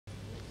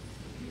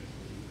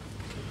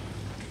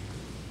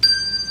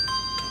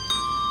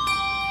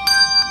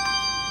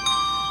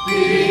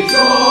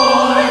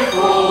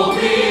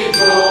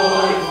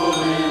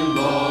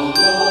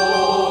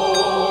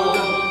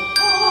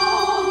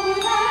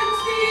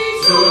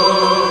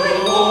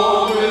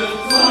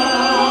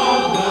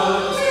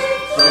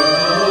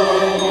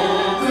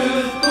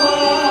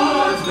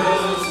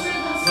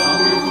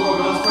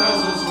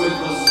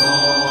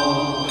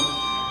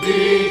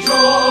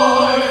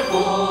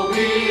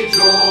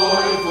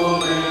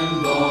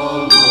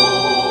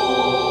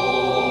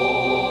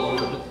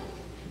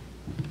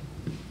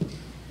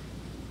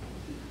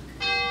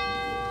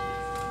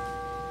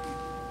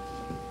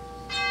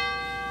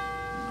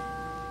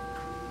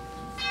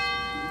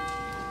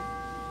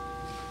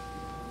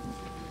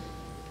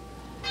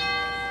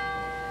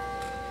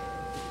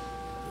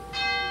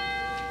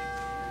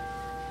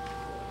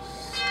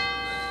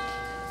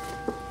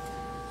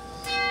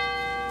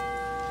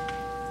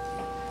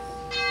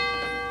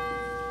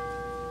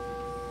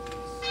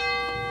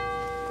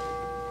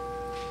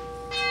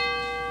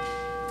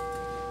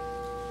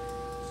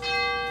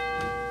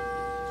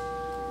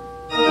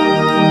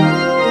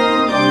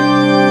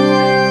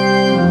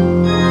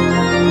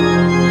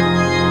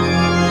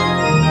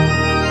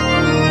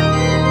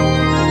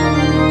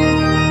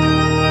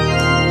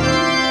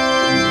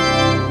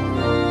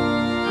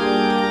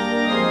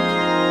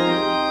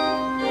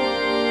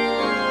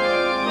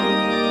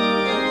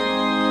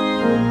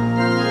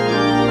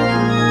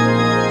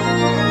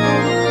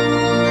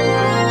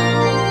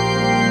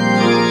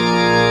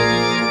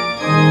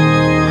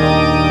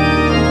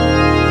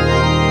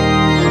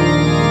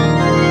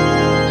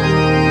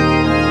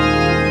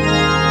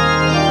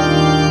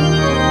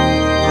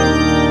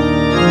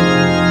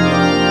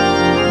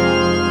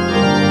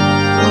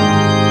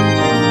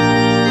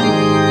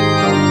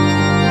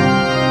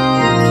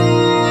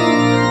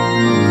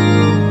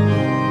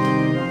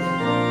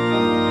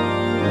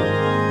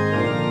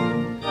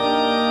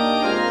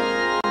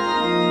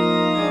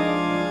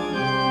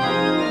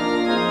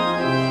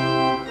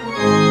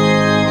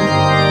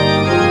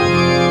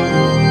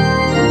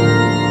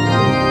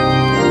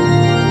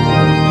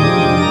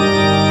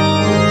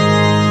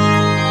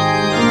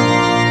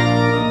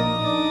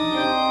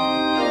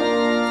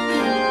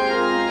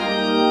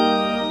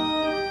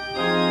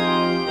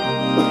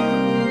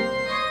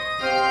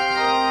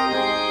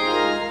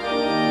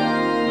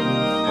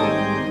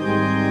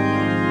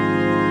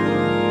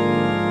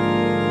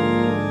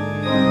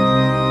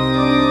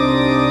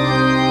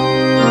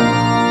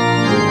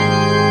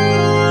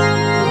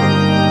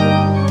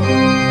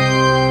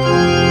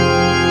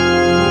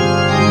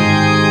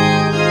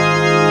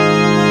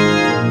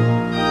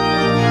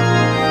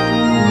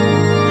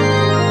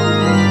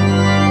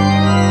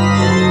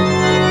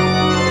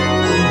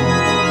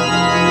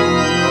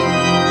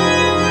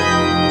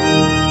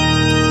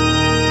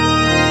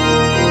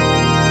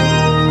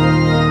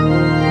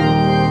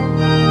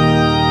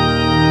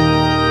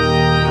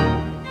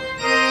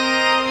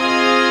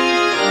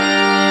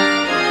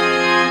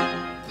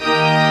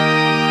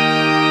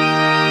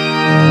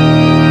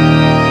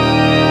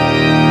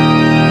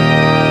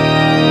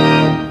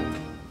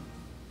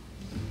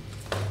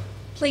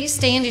Please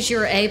stand as you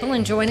are able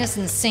and join us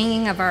in the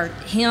singing of our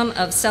hymn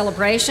of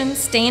celebration,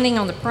 Standing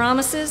on the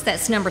Promises.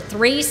 That's number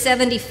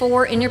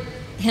 374 in your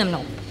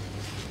hymnal.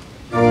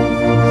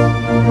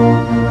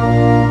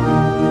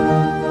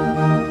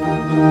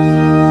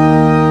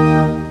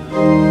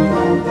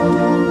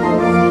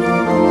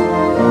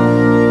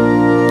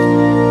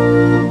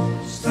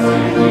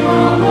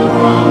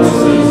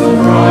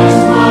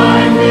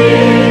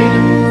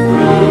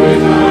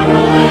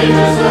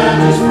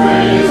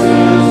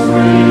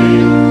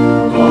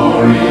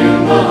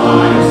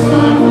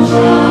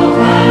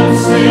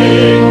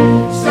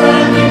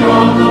 Standing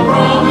on the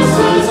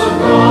promises of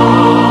God.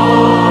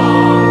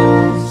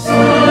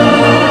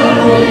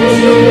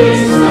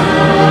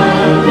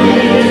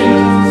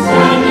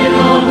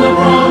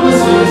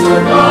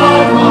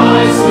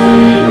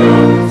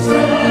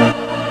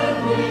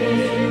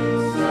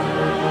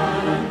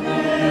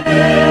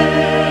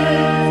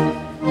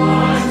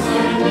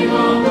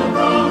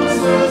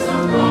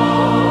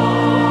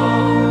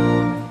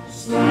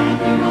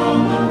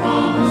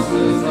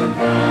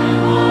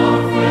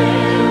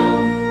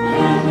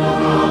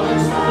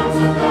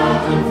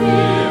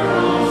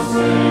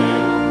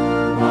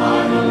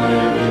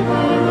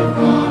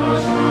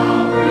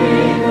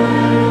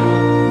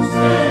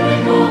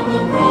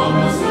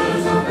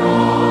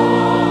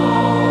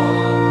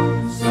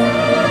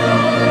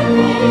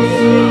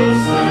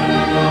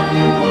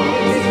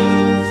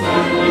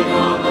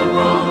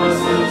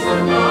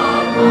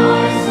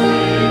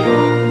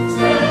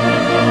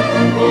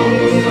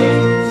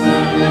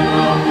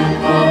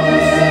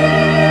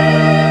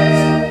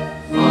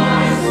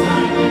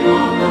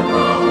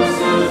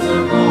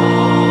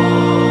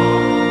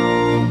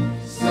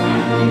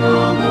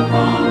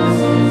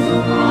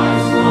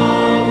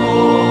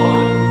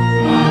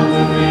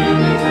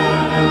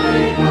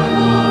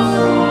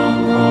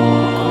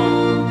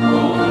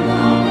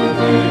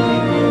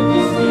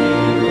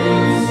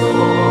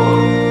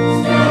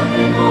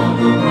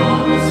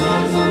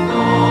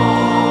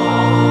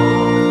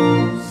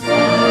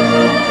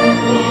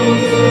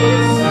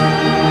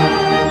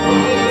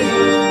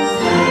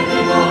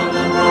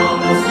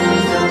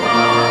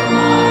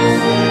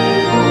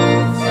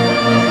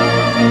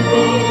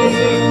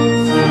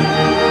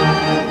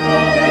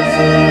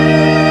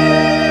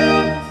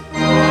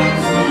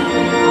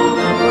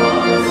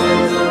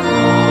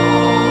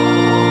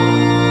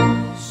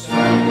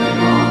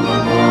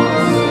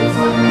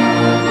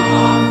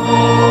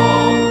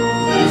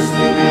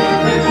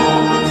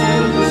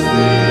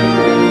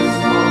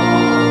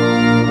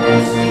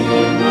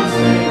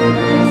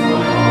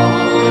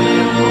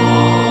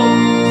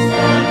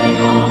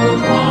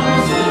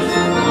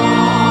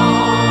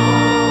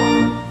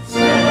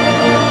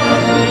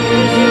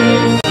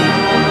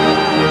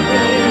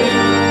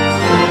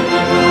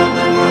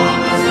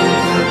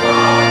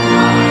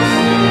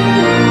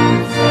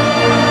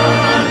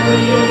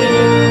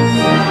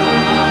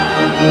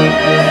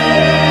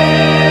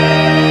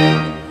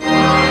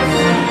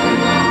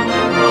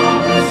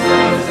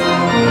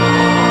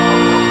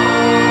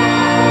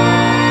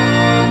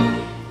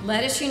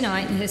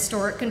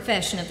 historic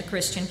confession of the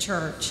Christian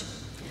Church.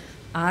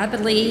 I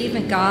believe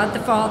in God the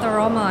Father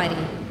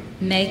Almighty,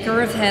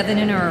 maker of heaven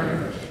and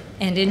earth,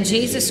 and in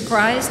Jesus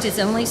Christ, his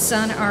only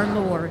Son, our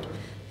Lord,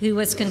 who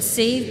was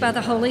conceived by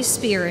the Holy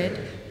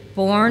Spirit,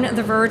 born of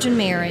the Virgin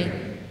Mary,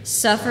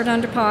 suffered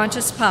under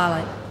Pontius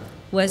Pilate,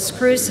 was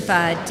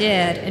crucified,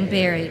 dead, and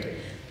buried.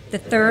 The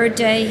third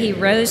day he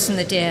rose from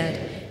the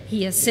dead.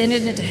 He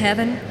ascended into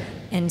heaven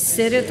and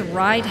sitteth at the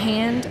right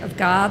hand of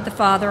God the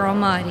Father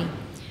Almighty.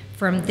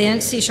 From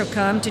thence he shall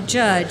come to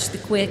judge the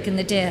quick and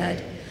the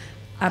dead.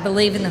 I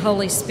believe in the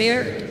Holy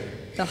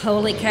Spirit, the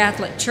Holy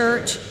Catholic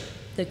Church,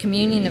 the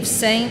communion of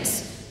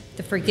saints,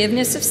 the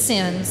forgiveness of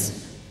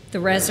sins,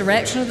 the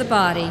resurrection of the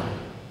body,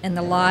 and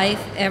the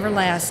life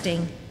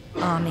everlasting.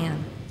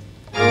 Amen.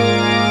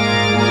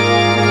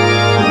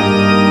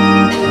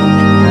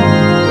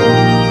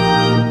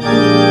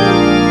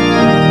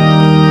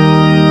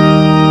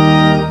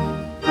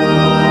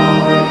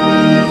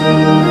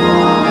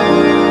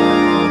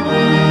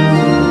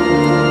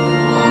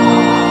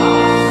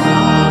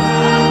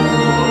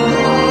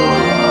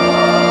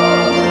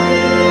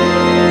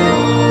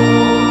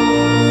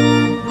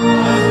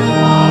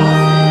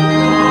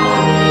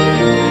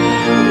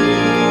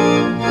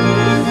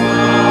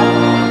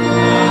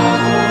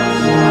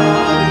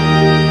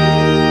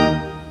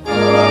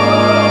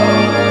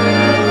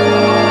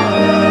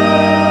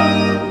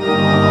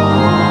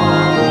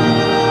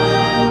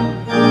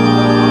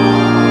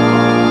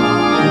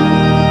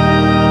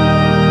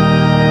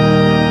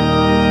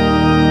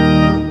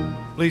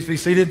 Please be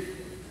seated.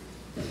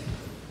 Go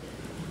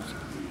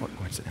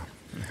ahead, sit down.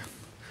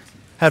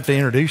 I have to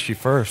introduce you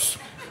first.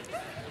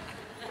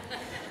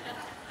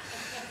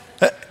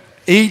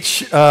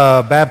 Each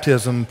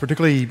baptism,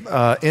 particularly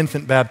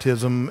infant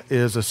baptism,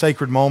 is a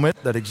sacred moment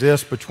that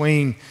exists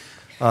between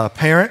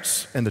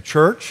parents and the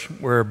church,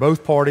 where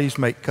both parties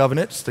make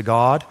covenants to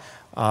God,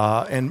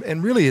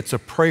 and really it's a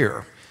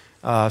prayer,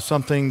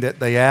 something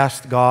that they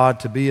ask God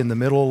to be in the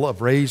middle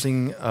of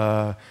raising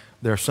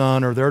their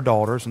son or their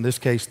daughters, in this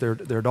case their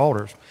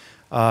daughters,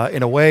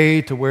 in a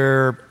way to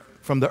where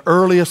from the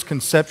earliest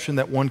conception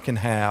that one can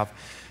have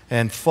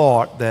and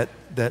thought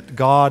that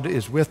God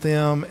is with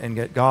them and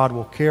that God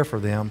will care for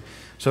them.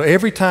 So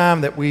every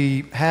time that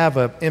we have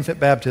an infant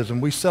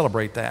baptism, we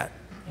celebrate that.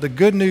 The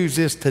good news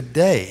is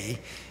today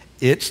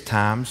it's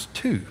times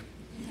 2.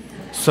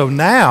 So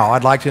now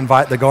I'd like to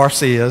invite the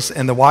Garcias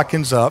and the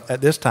Watkins up at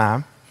this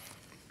time.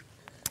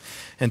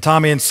 And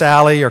Tommy and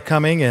Sally are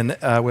coming and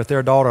with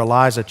their daughter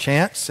Eliza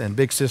Chance and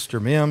big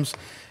sister Mims.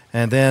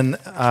 And then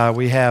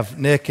we have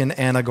Nick and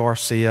Anna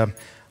Garcia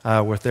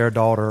with their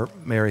daughter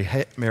Mary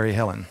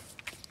Helen.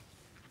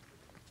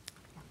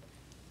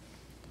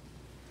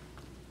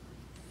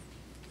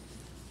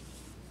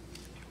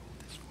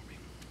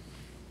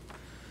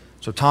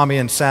 So Tommy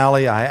and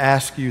Sally, I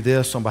ask you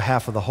this on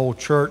behalf of the whole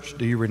church.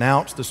 Do you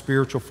renounce the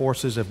spiritual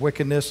forces of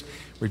wickedness,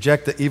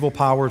 reject the evil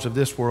powers of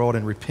this world,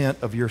 and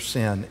repent of your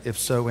sin? If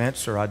so,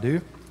 answer, I do.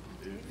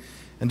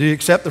 And do you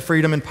accept the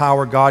freedom and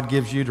power God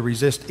gives you to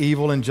resist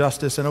evil,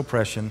 injustice, and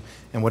oppression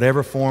in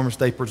whatever forms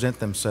they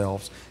present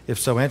themselves? If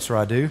so, answer,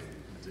 I do.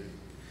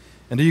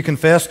 And do you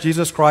confess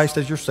Jesus Christ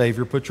as your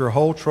Savior, put your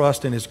whole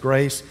trust in His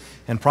grace,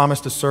 and promise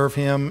to serve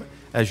Him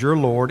as your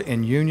Lord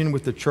in union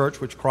with the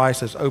church which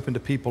Christ has opened to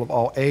people of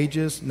all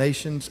ages,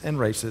 nations, and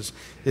races?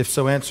 If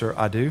so, answer,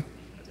 I do.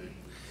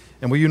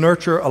 And will you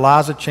nurture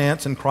Eliza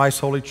Chance in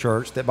Christ's holy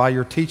church, that by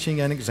your teaching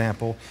and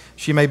example,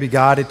 she may be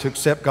guided to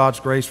accept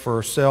God's grace for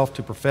herself,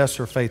 to profess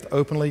her faith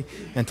openly,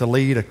 and to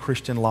lead a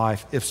Christian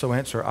life? If so,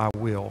 answer, I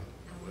will.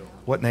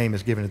 What name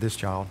is given to this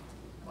child?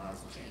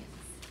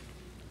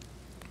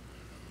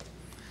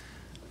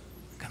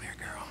 Come here,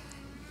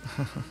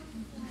 girl.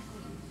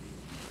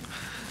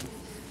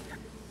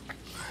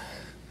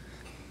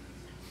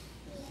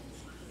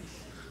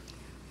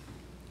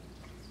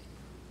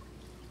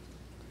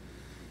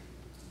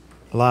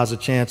 Eliza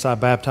Chance, I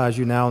baptize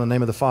you now in the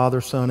name of the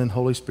Father, Son, and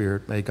Holy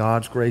Spirit. May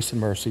God's grace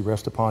and mercy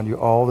rest upon you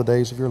all the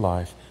days of your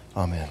life.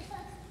 Amen.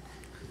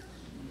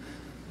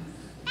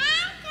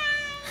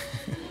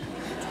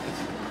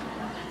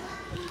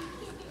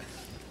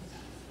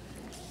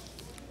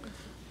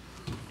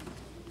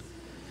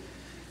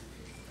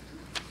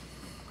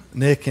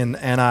 Nick and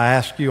Anna, I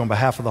ask you on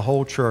behalf of the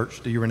whole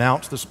church, do you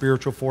renounce the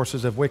spiritual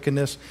forces of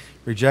wickedness,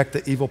 reject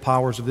the evil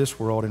powers of this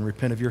world, and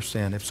repent of your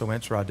sin? If so,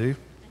 answer, I do.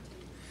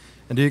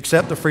 And do you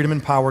accept the freedom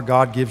and power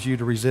God gives you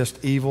to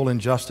resist evil,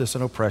 injustice,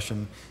 and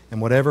oppression in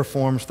whatever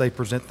forms they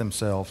present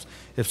themselves?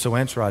 If so,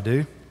 answer, I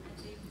do.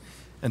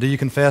 And do you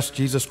confess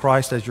Jesus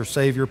Christ as your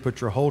Savior, put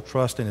your whole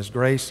trust in His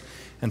grace,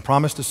 and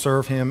promise to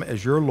serve Him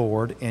as your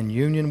Lord in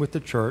union with the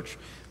church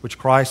which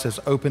Christ has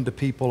opened to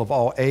people of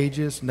all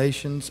ages,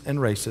 nations, and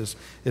races?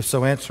 If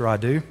so, answer, I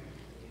do.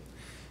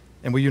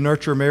 And will you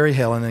nurture Mary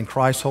Helen in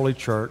Christ's holy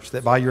church,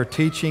 that by your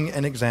teaching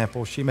and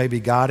example she may be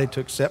guided to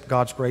accept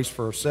God's grace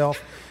for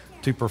herself,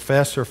 to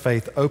profess her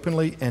faith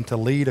openly, and to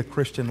lead a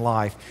Christian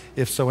life?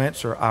 If so,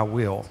 answer, I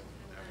will.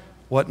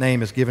 What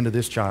name is given to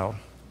this child?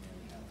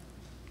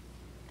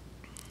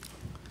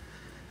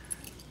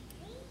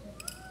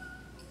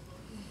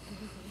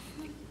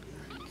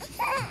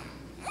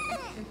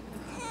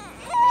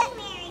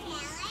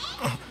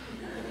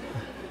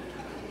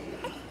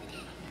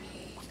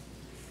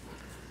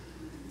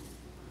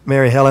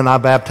 Mary Helen, I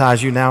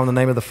baptize you now in the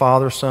name of the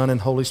Father, Son, and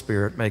Holy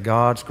Spirit. May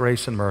God's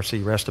grace and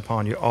mercy rest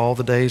upon you all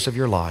the days of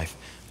your life.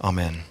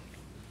 Amen.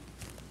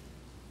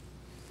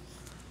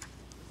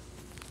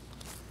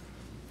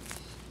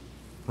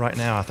 Right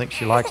now, I think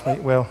she likes me.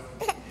 Well,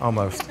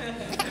 almost.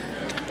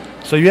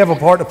 So you have a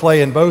part to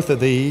play in both of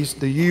these.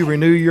 Do you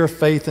renew your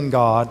faith in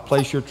God,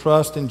 place your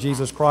trust in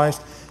Jesus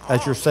Christ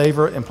as your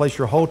Savior, and place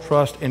your whole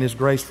trust in His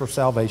grace for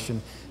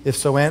salvation? If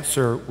so,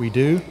 answer, we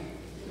do.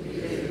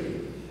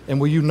 And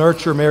will you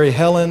nurture Mary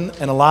Helen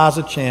and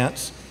Eliza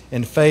Chance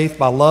in faith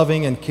by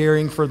loving and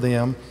caring for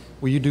them?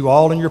 Will you do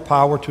all in your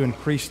power to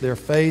increase their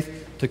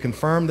faith, to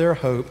confirm their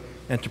hope,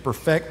 and to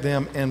perfect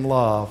them in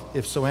love?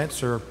 If so,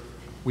 answer,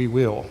 we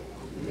will.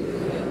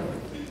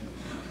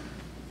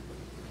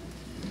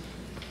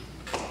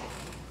 I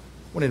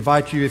want to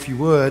invite you, if you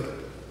would,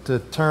 to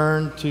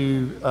turn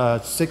to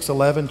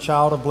 611,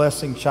 Child of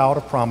Blessing, Child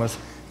of Promise,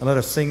 and let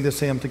us sing this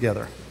hymn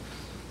together.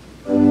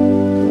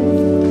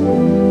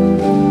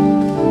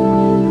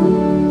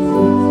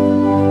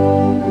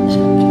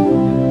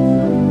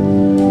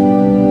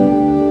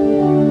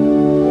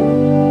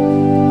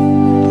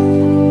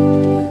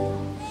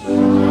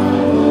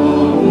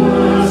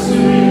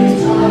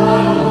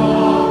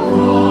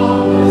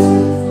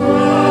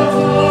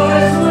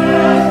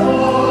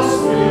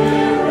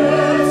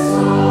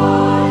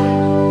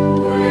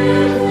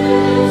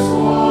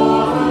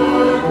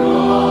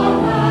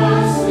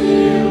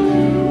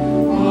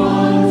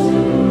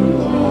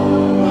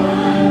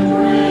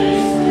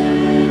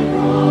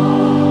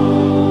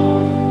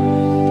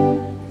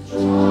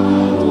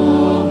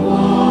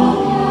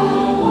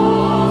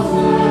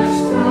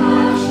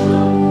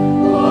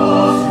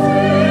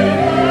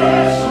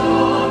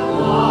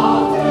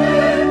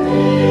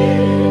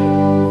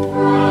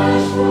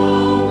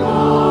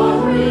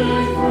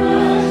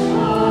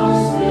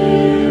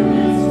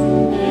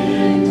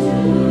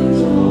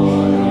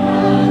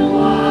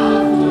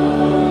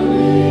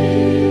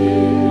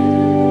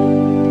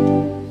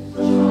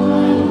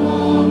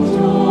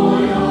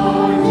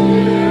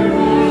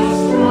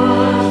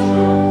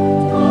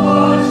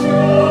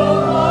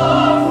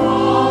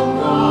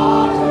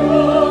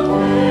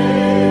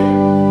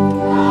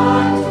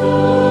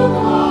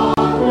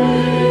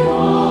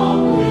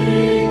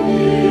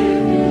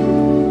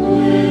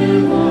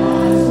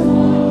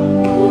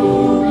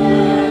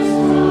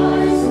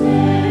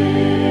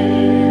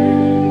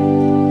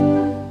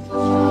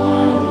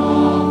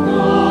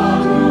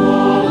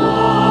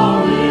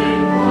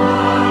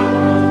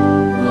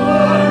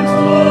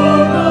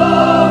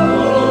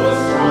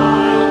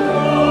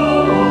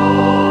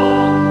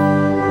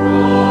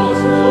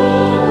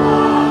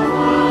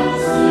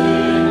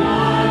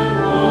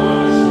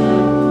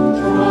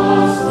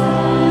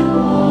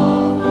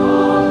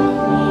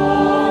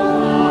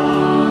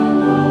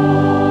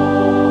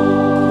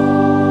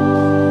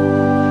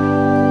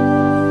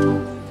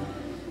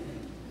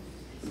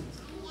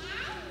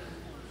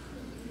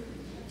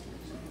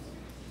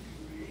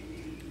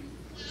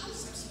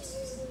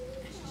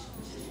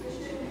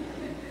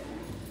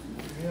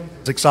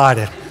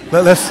 Excited.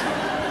 Let's.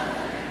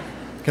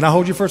 Can I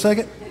hold you for a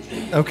second?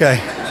 Okay.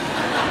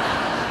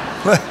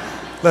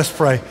 Let's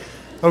pray.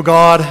 Oh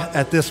God,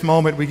 at this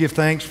moment we give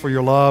thanks for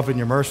your love and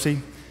your mercy.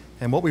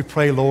 And what we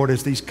pray, Lord,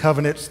 is these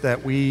covenants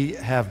that we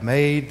have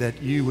made,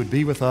 that you would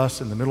be with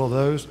us in the middle of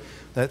those,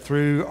 that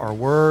through our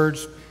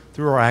words,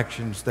 through our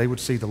actions, they would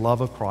see the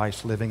love of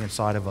Christ living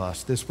inside of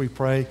us. This we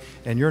pray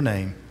in your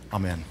name.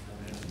 Amen.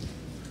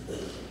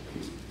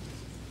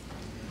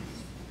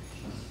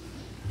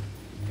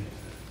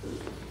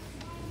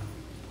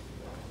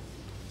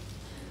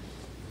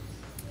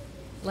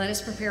 Let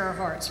us prepare our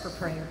hearts for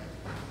prayer.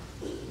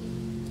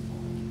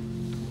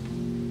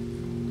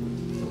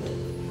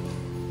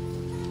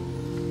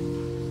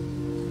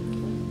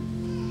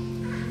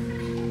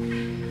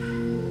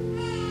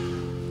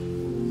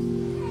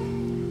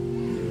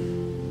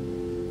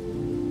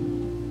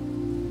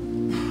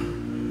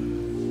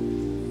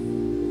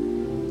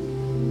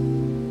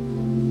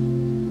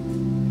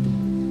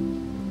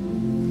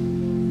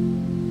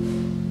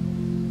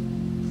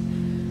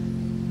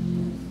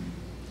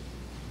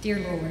 Dear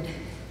Lord,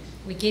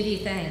 we give you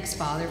thanks,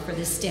 Father, for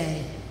this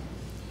day.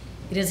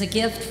 It is a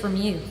gift from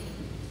you,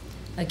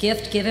 a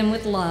gift given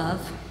with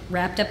love,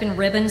 wrapped up in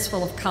ribbons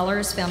full of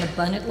colors found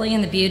abundantly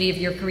in the beauty of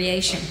your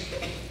creation.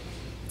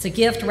 It's a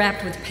gift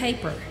wrapped with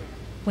paper.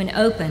 When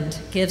opened,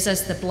 gives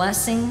us the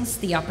blessings,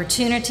 the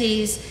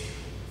opportunities,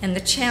 and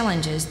the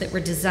challenges that were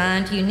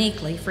designed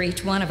uniquely for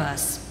each one of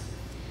us.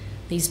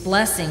 These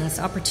blessings,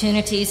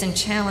 opportunities, and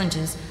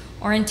challenges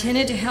are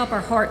intended to help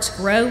our hearts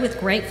grow with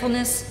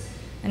gratefulness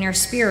and our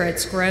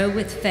spirits grow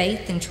with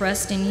faith and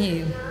trust in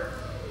you.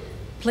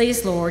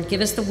 Please, Lord,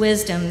 give us the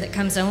wisdom that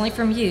comes only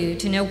from you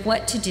to know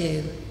what to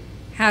do,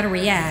 how to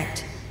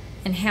react,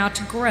 and how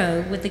to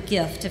grow with the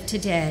gift of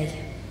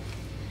today.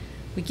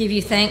 We give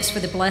you thanks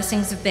for the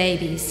blessings of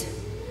babies,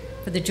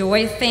 for the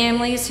joy of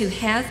families who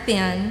have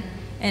been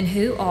and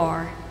who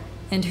are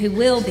and who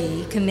will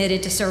be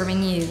committed to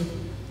serving you.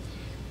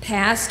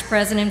 Past,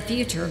 present, and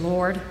future,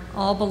 Lord,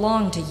 all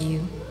belong to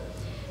you.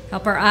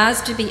 Help our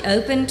eyes to be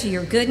open to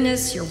your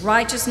goodness, your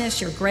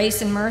righteousness, your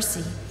grace, and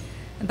mercy.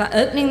 And by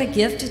opening the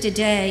gift of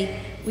today,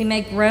 we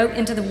may grow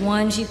into the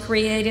ones you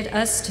created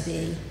us to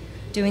be,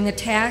 doing the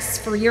tasks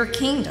for your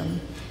kingdom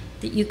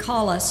that you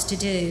call us to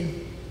do.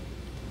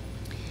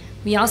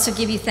 We also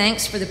give you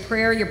thanks for the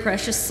prayer your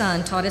precious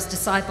Son taught his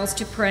disciples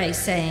to pray,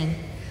 saying,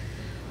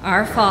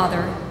 Our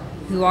Father,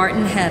 who art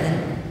in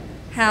heaven,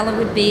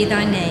 hallowed be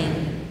thy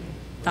name.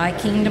 Thy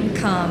kingdom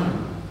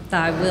come,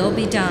 thy will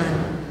be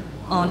done,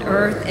 on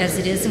earth as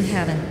it is in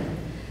heaven.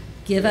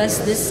 Give us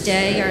this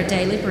day our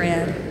daily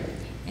bread,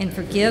 and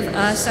forgive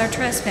us our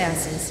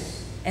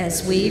trespasses,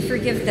 as we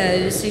forgive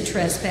those who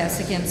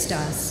trespass against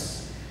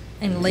us.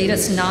 And lead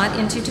us not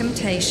into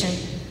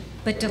temptation,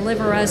 but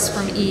deliver us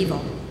from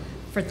evil.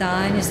 For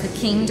thine is the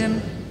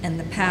kingdom, and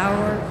the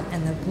power,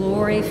 and the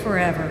glory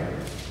forever.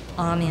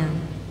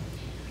 Amen.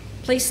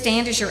 Please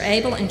stand as you're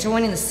able and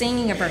join in the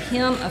singing of our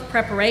hymn of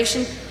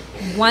preparation,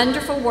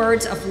 Wonderful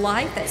Words of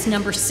Life. That's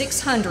number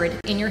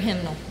 600 in your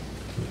hymnal.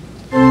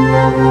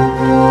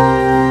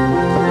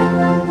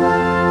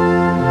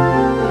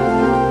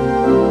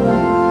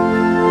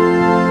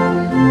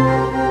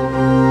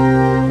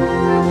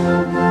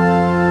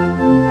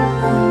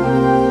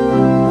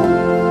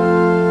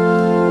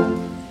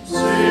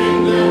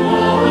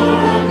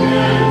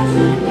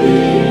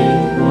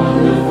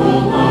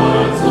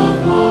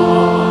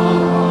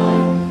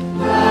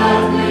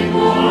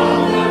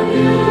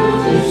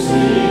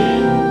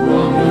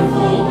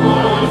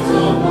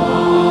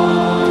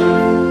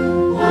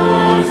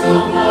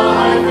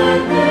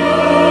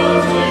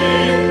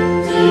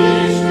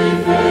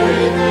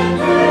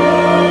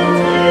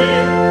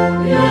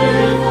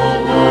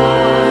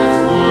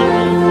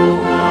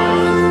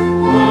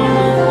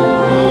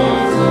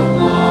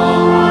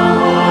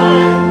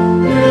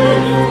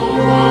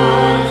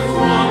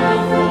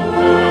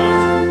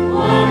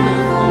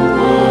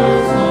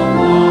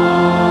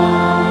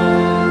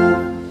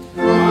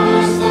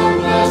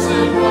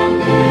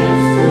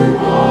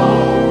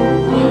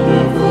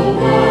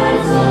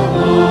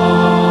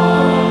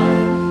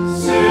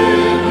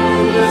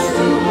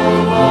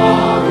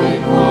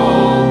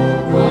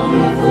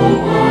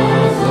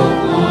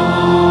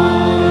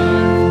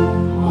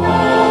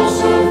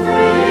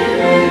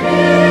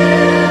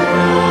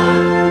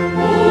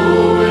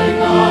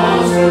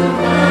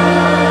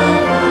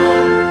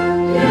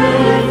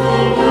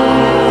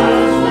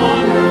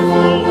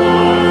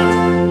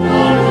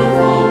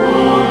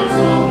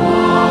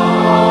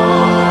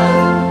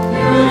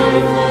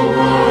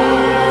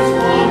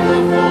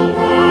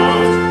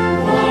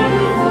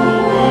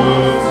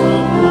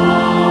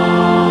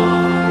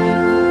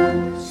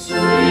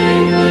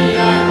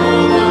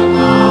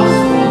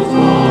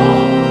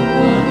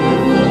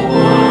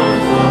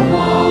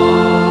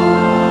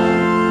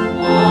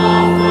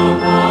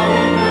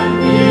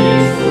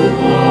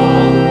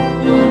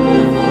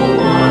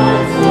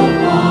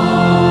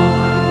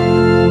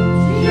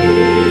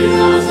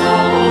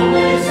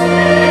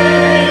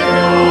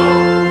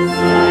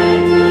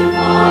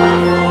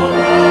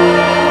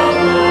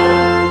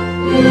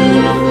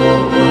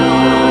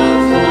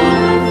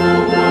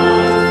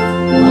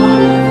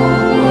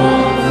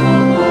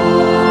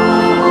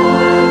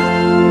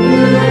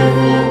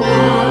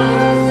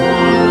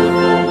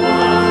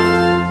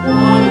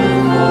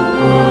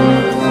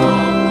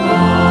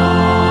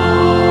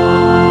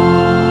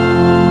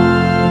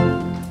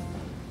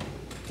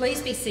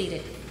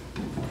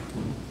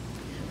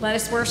 Let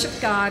us worship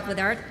God with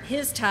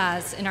his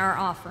tithes and our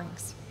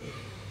offerings.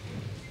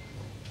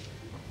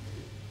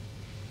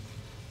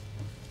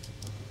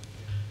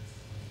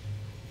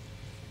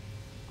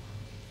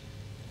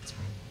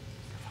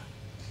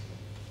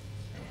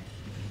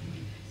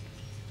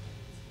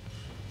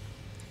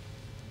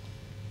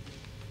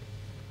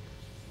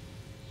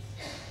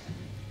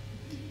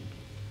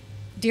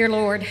 Dear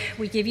Lord,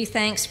 we give you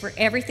thanks for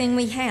everything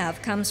we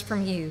have comes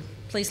from you.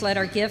 Please let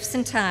our gifts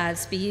and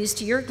tithes be used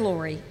to your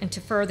glory and to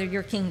further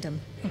your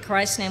kingdom. In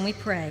Christ's name we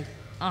pray.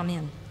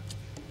 Amen.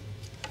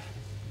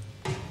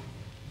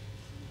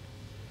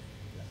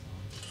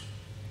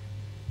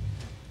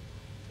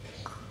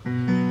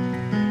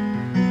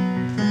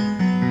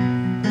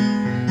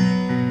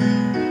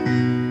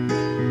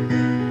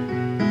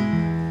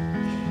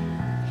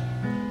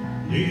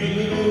 Leave a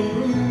little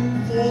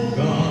room for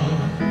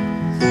God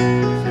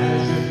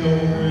as you're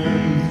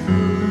going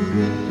through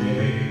the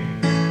day.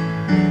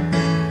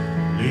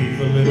 Leave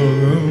a little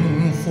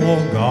room for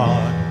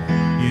God.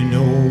 You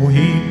know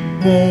He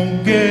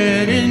won't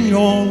get in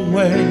your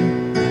way.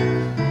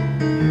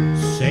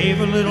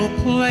 Save a little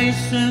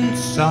place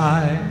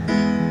inside,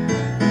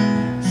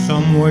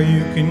 somewhere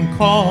you can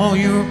call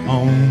your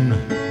own.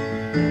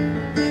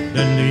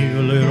 Then leave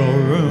a little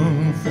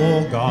room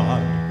for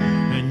God,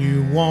 and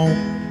you won't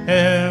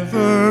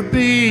ever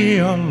be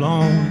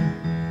alone.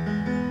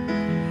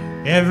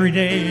 Every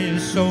day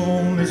is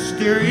so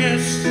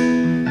mysterious,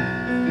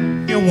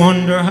 you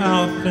wonder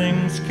how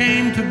things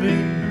came to be.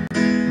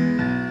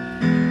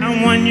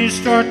 And when you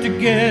start to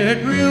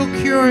get real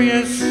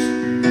curious,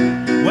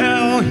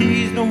 well,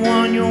 He's He's the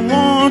one you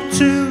want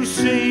to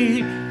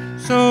see.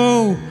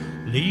 So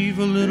leave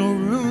a little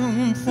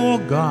room for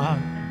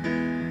God,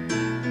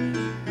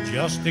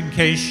 just in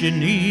case you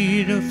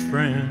need a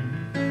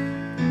friend.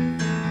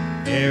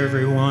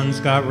 Everyone's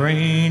got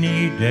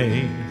rainy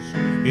days.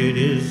 It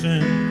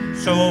isn't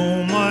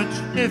so much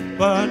if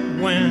but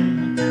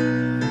when.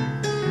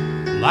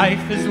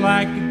 Life is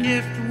like a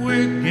gift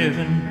we're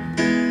given.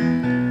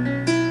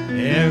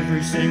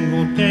 Every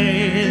single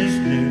day is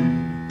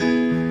new.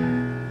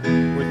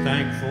 We're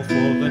thankful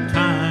for the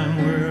time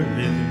we're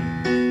living,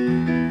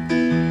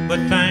 but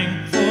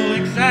thankful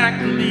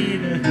exactly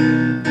to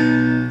who?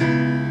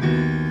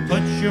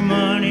 Put your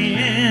money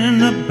in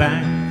the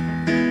bank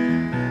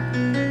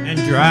and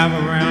drive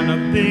around a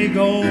big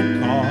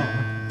old car.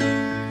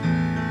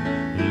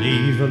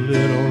 Leave a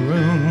little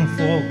room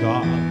for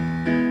God,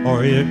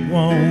 or it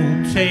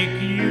won't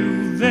take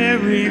you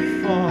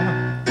very far.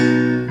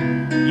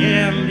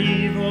 Yeah,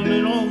 leave a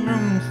little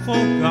room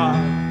for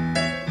God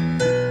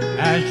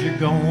as you're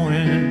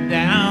going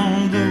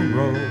down the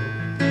road.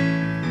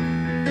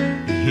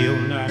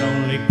 He'll not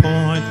only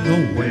point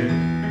the way,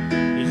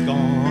 he's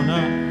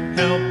gonna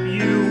help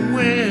you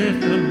with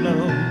the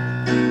load.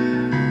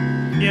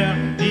 Yeah,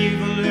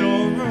 leave a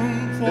little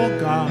room for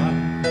God,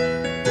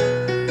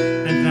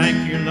 and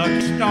thank your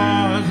lucky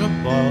stars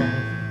above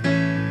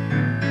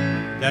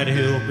that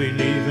he'll be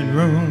leaving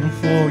room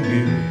for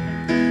you.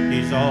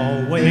 He's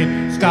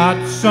always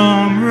got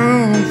some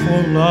room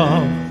for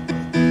love.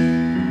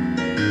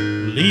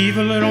 Leave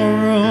a little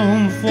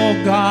room for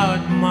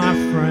God, my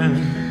friend,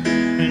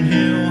 and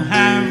he'll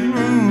have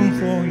room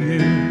for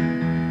you.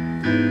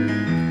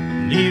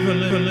 Leave a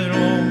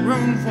little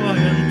room for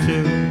him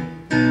too.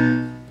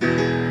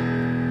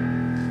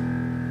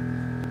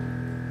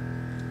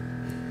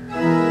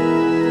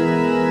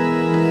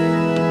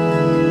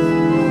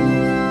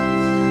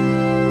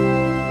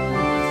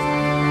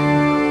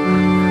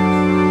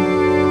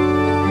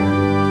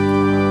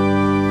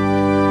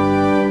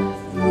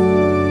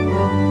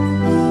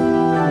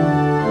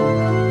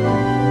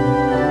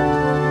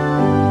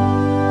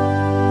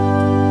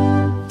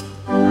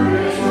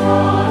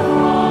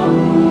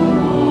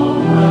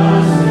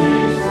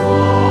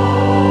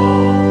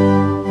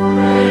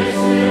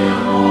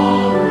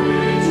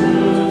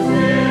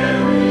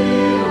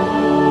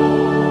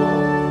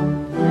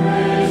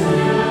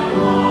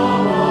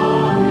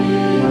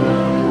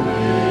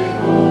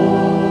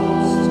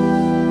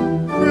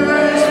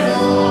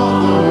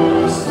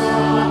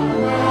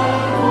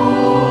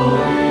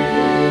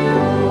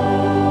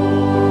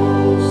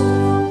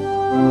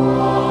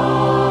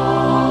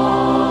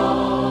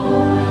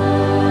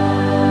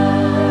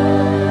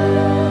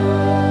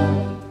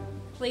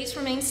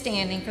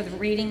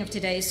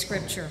 Today's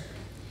scripture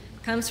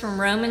comes from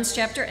Romans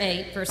chapter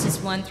 8, verses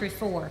 1 through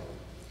 4.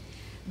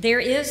 There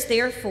is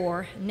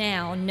therefore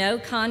now no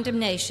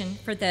condemnation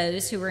for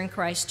those who are in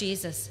Christ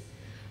Jesus.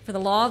 For the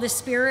law of the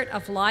Spirit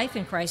of life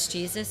in Christ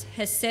Jesus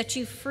has set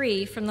you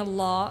free from the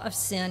law of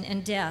sin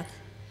and death.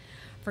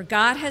 For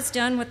God has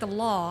done what the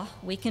law,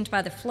 weakened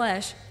by the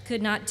flesh,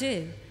 could not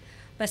do.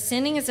 By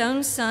sending his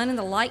own Son in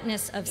the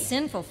likeness of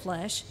sinful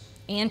flesh,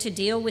 and to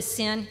deal with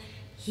sin,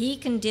 he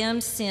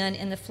condemned sin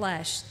in the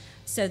flesh,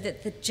 so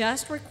that the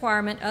just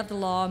requirement of the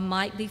law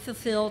might be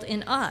fulfilled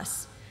in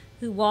us,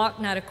 who walk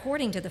not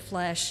according to the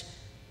flesh,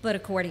 but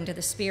according to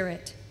the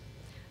Spirit.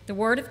 The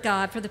word of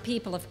God for the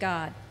people of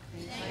God.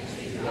 Thanks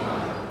be to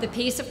God. The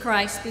peace of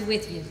Christ be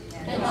with you.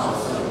 And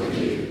also with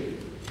you.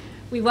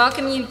 We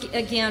welcome you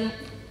again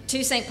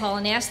to St. Paul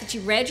and ask that you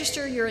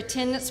register your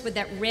attendance with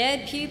that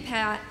red pew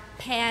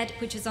pad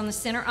which is on the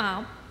center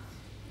aisle.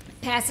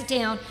 Pass it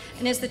down,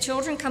 and as the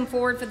children come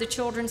forward for the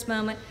children's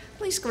moment,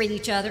 please greet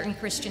each other in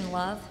Christian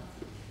love.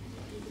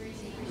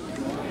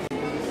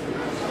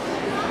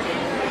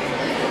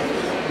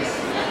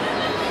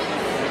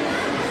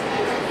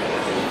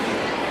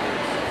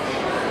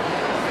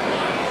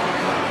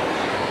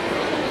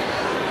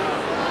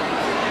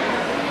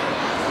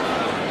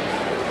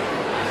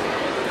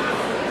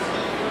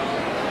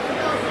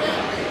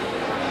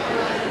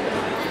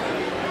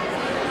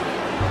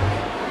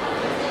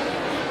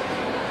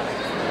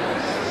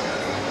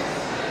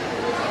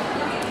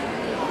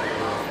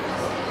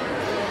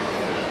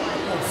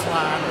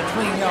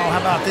 Between y'all, how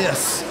about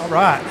this? All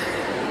right.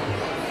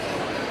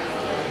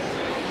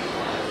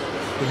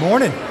 Good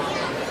morning.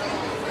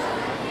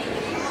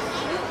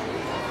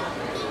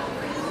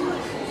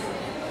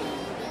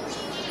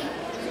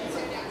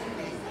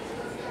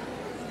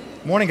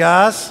 Morning,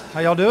 guys. How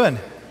y'all doing?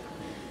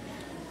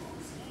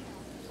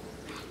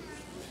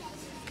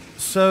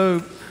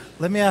 So,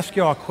 let me ask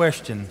y'all a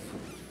question.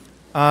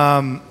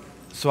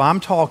 So I'm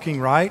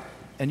talking, right?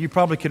 And you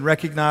probably can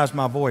recognize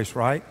my voice,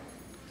 right?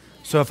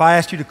 So if I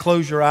asked you to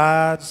close your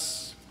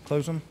eyes,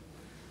 close them,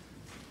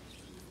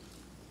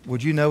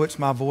 would you know it's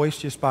my voice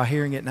just by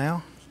hearing it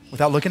now?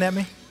 Without looking at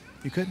me?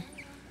 You could?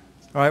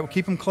 All right, well,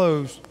 keep them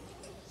closed.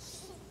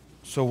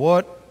 So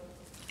what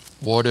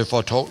if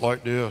I talk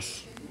like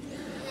this?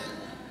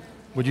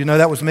 Would you know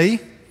that was me?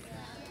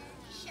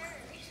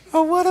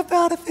 Or what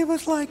about if it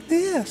was like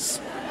this?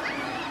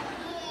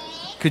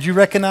 Could you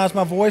recognize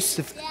my voice?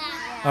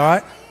 All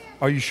right.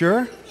 Are you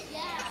sure?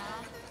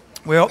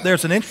 Well,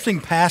 there's an interesting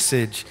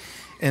passage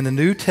in the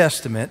New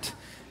Testament,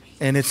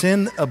 and it's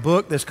in a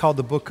book that's called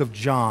the book of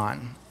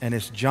John. And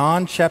it's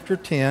John chapter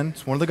 10.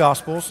 It's one of the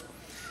Gospels.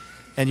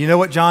 And you know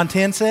what John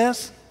 10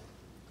 says?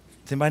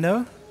 Does anybody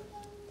know?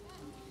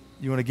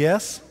 You want to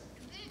guess?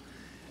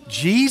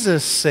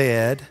 Jesus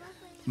said,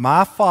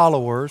 my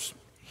followers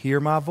hear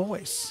my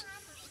voice,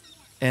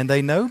 and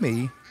they know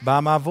me by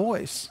my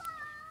voice.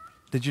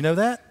 Did you know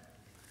that?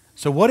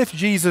 So what if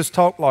Jesus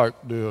talked like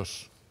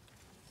this?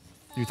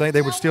 You think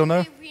they would still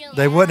know?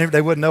 They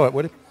wouldn't know it,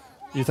 would it?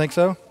 You think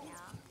so?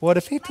 What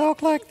if he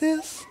talked like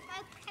this?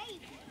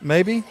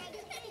 Maybe.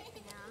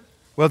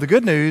 Well, the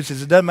good news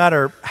is it doesn't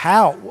matter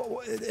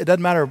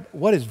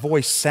what his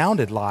voice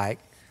sounded like,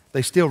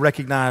 they still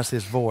recognized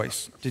his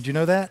voice. Did you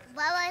know that?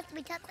 What if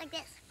we talk like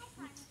this?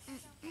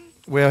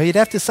 Well, he'd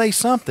have to say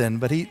something,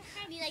 but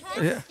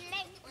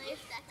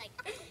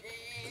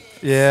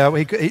now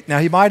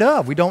he might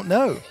have. We don't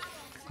know.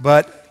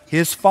 But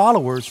his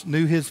followers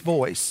knew his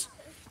voice.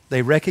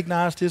 They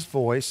recognized his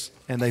voice,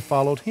 and they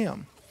followed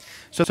him.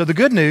 So the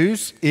good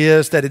news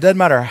is that it doesn't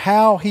matter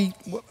how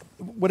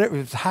whatever, if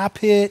it was high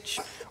pitch,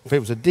 if it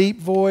was a deep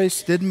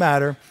voice, didn't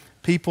matter.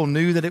 People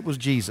knew that it was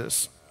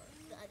Jesus.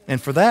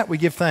 And for that, we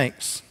give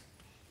thanks.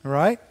 All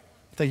right?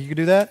 Think you can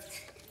do that?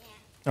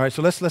 All right,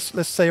 so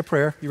let's say a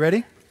prayer. You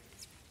ready?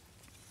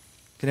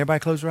 Can everybody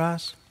close their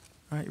eyes?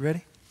 All right, you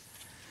ready?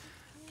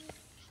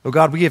 Oh,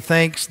 God, we give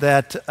thanks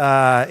that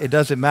it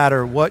doesn't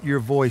matter what your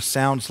voice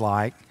sounds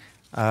like.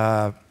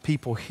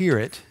 People hear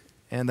it,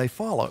 and they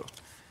follow.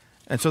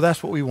 And so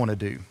that's what we want to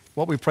do.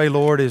 What we pray,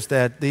 Lord, is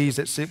that these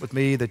that sit with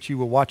me, that you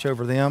will watch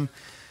over them,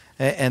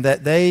 and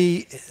that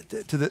they,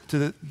 to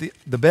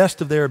the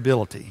best of their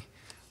ability,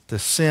 to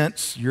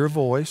sense your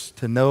voice,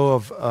 to know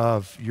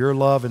of your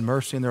love and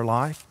mercy in their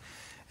life,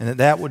 and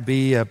that would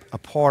be a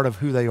part of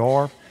who they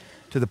are,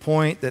 to the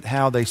point that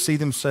how they see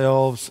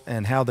themselves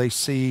and how they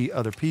see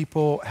other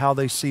people, how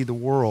they see the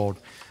world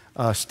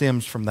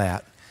stems from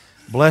that.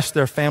 Bless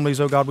their families,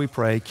 oh God, we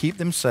pray. Keep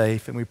them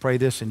safe, and we pray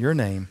this in your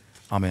name.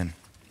 Amen.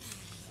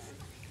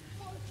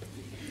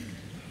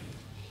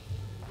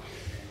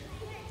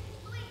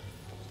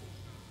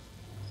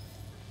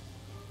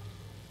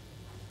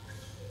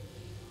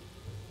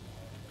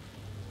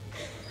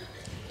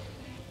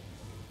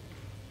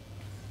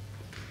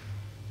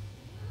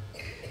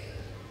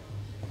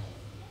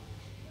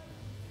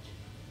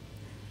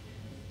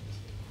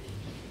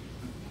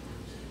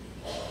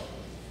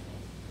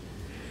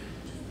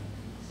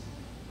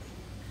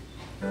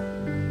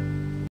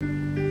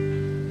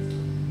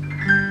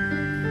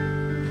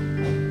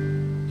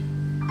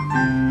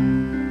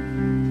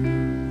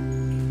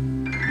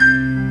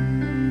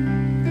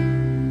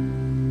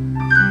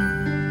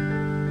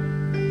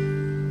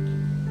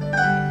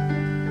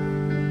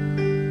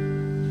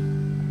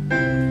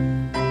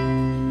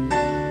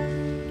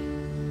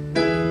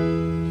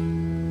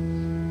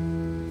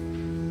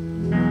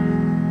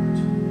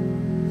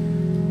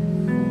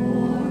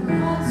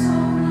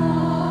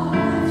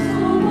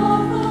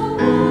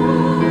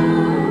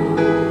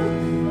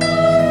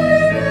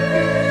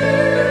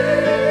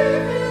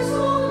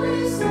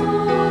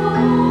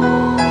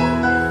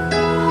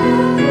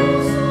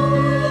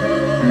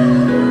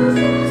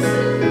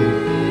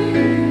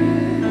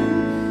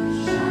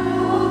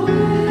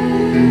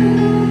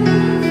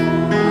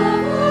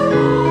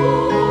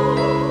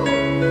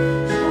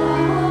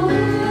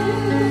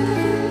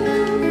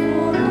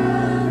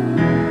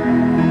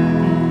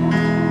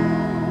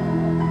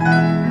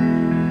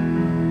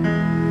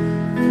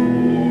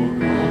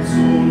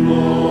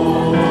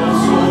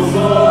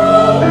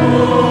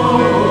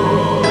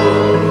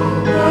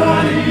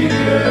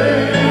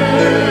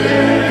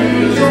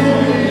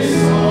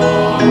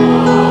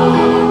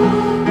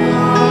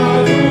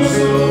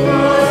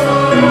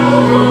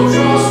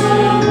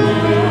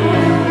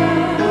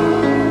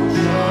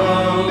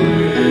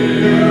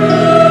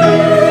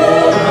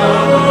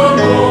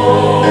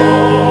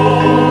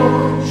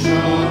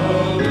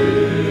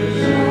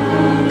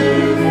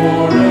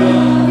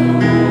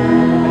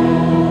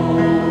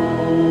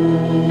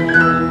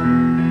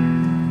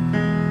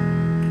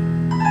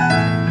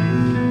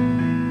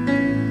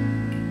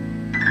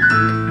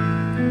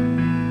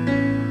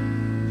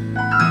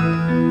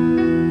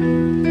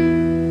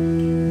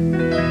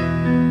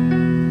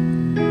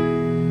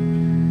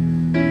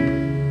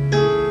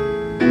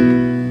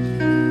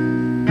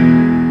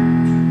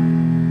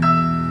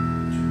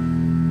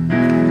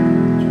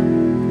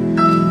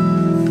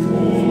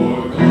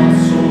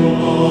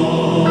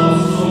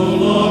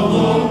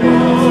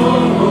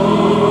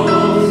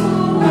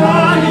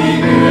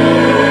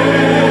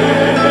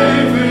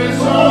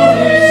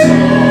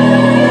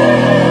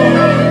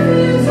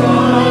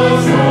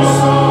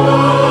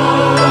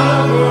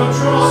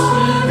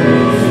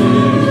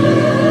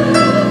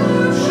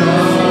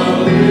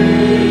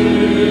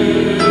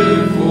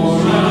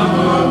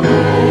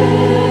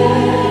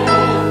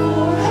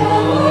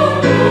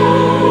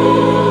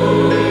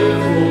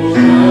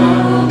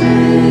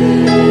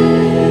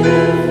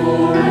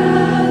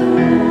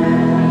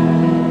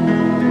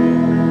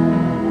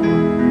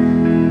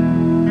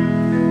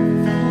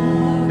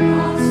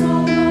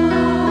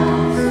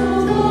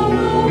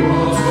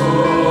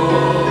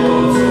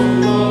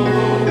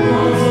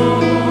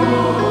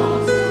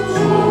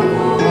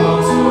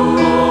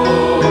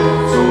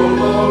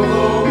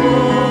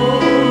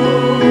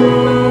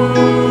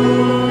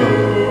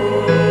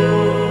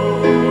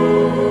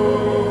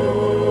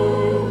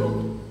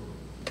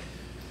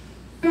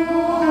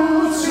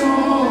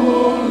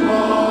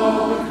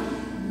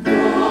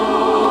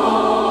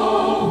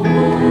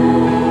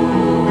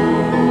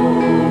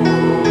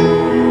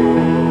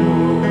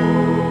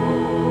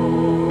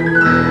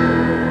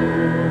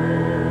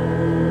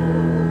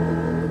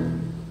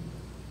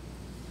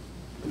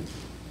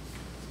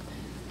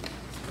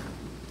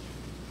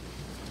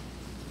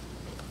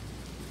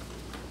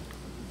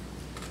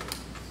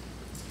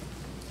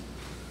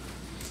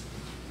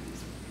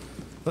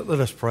 Let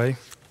us pray.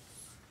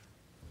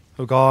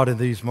 Oh God, in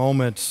these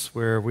moments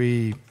where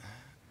we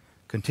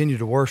continue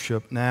to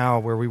worship now,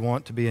 where we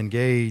want to be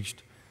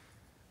engaged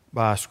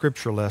by a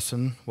scripture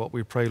lesson, what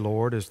we pray,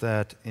 Lord, is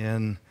that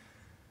in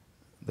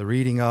the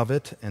reading of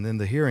it and in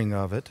the hearing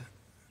of it,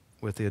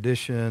 with the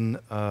addition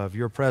of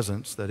your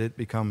presence, that it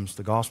becomes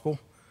the gospel.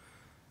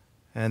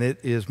 And it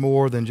is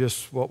more than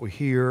just what we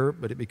hear,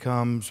 but it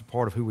becomes a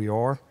part of who we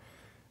are.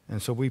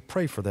 And so we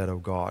pray for that, oh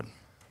God.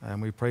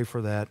 And we pray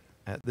for that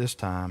at this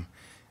time.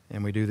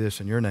 And we do this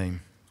in your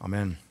name.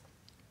 Amen.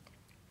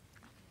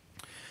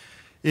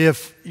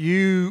 If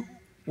you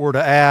were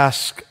to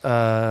ask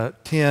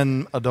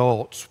 10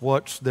 adults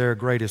what's their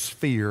greatest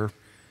fear,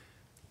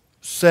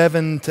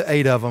 7 to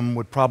 8 of them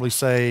would probably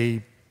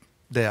say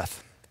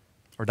death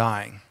or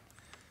dying.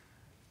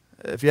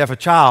 If you have a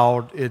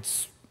child,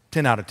 it's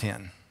 10 out of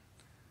 10.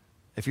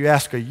 If you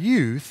ask a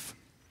youth,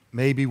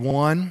 maybe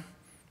 1,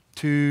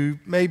 2,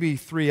 maybe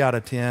 3 out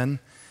of 10.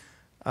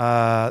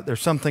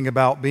 There's something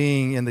about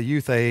being in the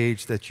youth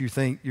age that you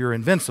think you're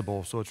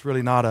invincible, so it's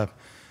really not a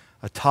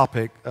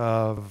topic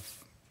that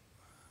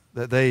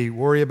they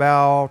worry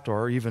about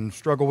or even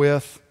struggle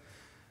with.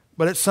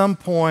 But at some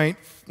point,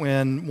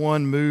 when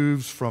one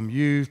moves from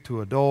youth to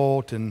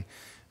adult and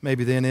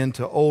maybe then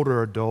into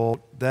older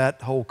adult,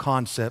 that whole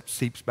concept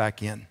seeps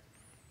back in.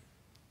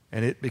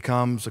 And it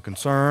becomes a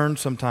concern,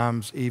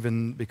 sometimes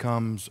even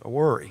becomes a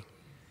worry.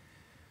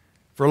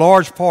 For a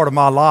large part of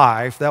my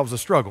life, that was a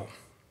struggle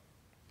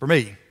for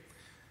me.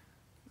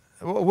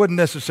 I wouldn't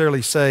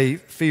necessarily say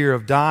fear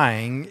of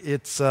dying.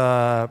 It's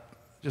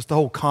just the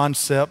whole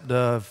concept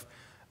of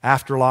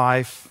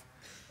afterlife,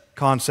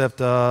 concept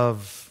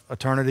of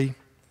eternity.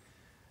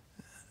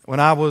 When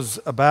I was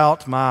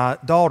about my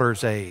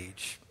daughter's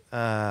age,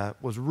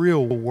 was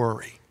real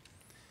worry.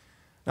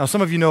 Now,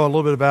 some of you know a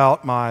little bit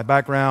about my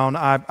background.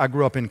 I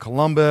grew up in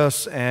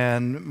Columbus,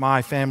 and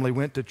my family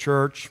went to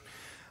church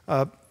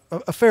a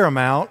fair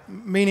amount,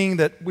 meaning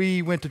that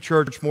we went to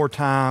church more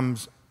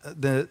times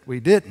than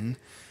we didn't.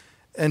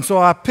 And so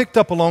I picked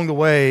up along the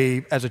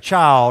way as a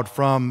child,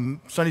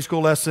 from Sunday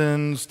school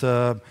lessons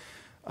to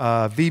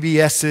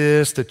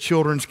VBSs to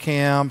children's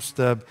camps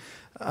to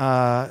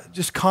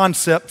just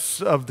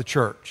concepts of the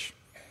church.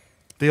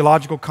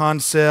 Theological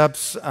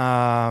concepts.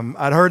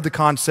 I'd heard the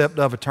concept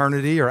of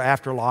eternity or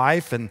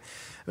afterlife, and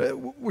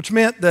which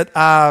meant that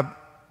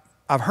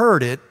I've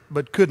heard it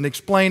but couldn't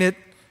explain it.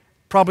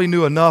 Probably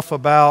knew enough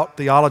about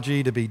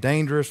theology to be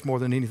dangerous more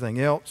than anything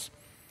else.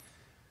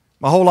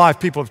 My whole life,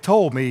 people have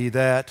told me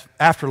that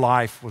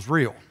afterlife was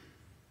real,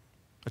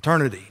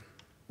 eternity,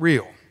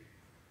 real.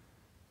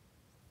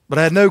 But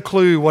I had no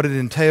clue what it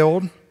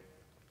entailed,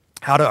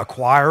 how to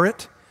acquire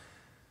it.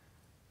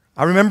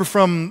 I remember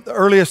from the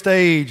earliest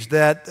age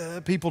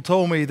that people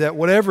told me that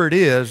whatever it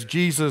is,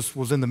 Jesus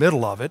was in the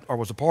middle of it or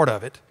was a part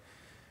of it,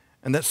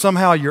 and that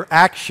somehow your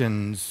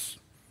actions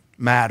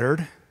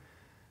mattered.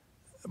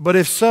 But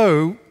if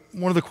so,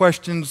 one of the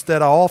questions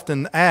that I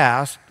often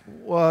asked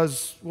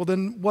was, well,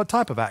 then what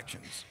type of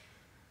actions?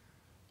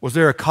 Was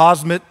there a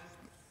cosmic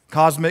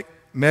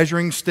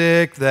measuring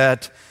stick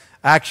that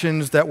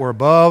actions that were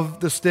above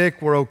the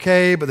stick were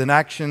okay, but then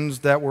actions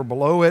that were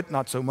below it,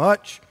 not so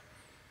much?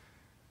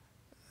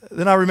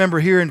 Then I remember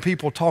hearing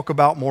people talk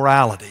about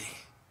morality.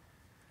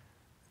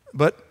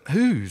 But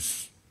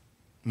whose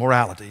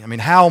morality? I mean,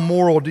 how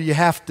moral do you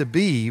have to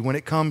be when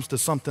it comes to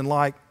something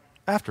like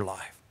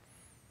afterlife?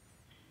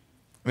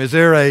 I mean, is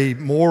there a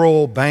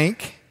moral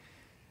bank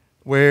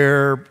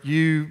where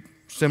you,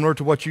 similar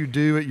to what you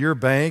do at your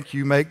bank,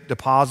 you make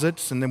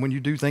deposits, and then when you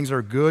do things that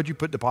are good, you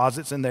put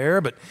deposits in there,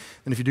 but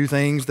then if you do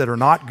things that are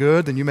not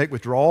good, then you make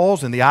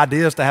withdrawals, and the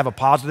idea is to have a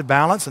positive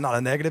balance and not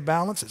a negative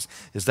balance?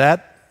 Is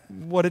that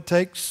what it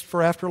takes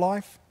for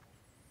afterlife?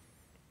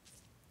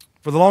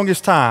 For the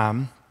longest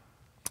time,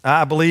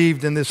 I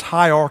believed in this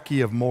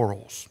hierarchy of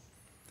morals.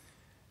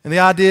 And the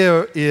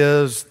idea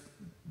is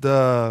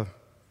the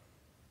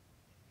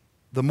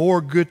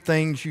more good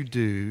things you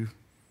do,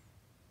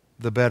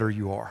 the better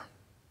you are.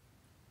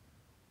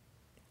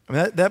 I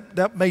mean,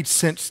 that made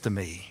sense to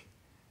me.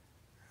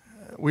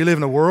 We live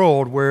in a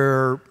world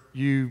where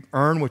you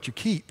earn what you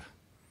keep.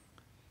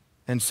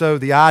 And so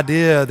the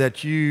idea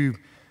that you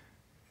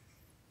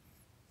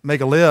make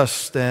a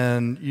list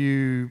and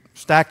you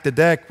stack the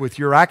deck with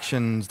your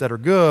actions that are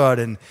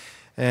good,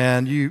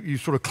 and you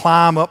sort of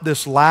climb up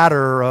this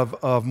ladder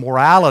of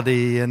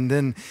morality, and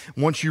then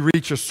once you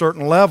reach a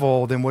certain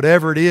level, then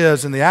whatever it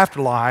is in the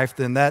afterlife,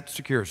 then that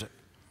secures it.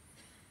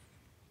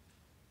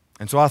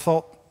 And so I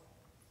thought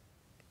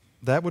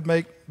that would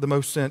make the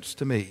most sense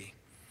to me.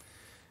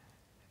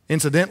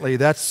 Incidentally,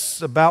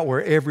 that's about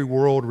where every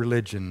world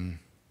religion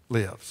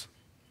lives.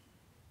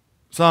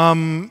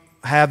 Some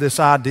have this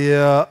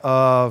idea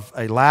of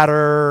a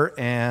ladder,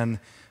 and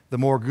the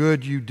more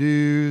good you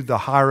do, the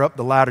higher up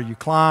the ladder you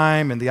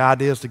climb, and the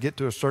idea is to get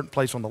to a certain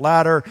place on the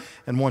ladder,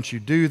 and once you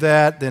do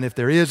that, then if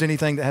there is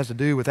anything that has to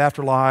do with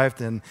afterlife,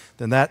 then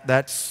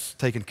that's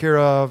taken care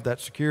of,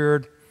 that's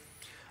secured.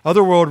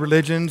 Other world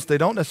religions, they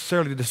don't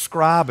necessarily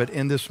describe it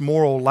in this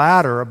moral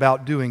ladder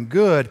about doing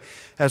good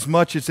as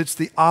much as it's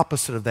the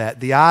opposite of that.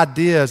 The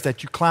idea is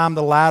that you climb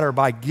the ladder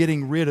by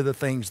getting rid of the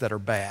things that are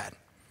bad.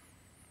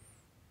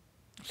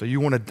 So you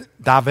want to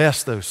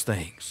divest those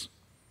things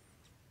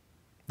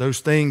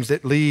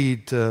that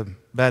lead to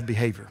bad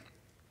behavior.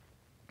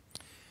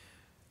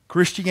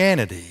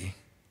 Christianity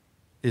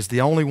is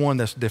the only one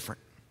that's different.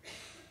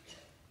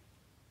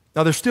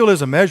 Now, there still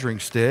is a measuring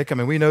stick. I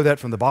mean, we know that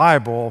from the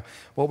Bible.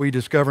 What we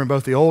discover in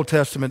both the Old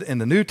Testament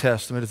and the New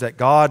Testament is that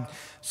God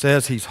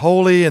says He's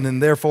holy, and then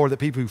therefore the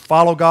people who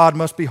follow God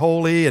must be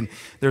holy. And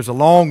there's a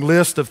long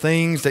list of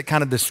things that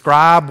kind of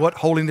describe what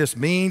holiness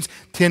means.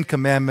 10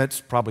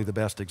 Commandments, probably the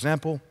best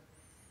example.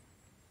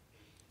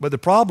 But the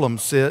problem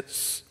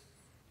sits,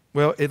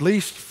 well, at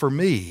least for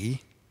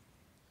me,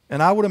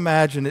 and I would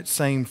imagine it's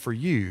same for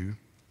you,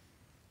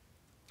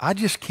 I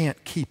just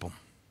can't keep them.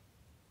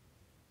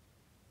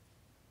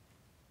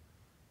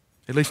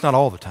 At least not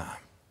all the time.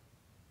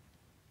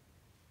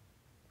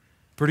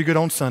 Pretty good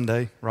on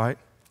Sunday, right?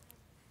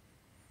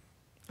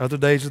 Other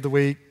days of the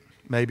week,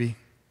 maybe.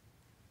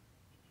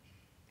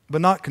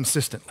 But not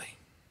consistently.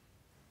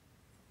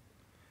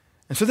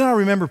 And so then I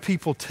remember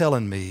people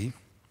telling me,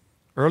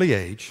 early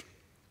age,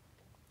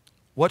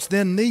 what's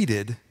then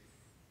needed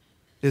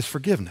is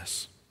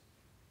forgiveness.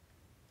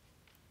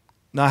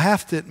 Now I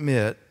have to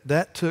admit,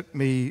 that took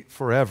me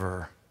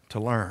forever to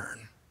learn.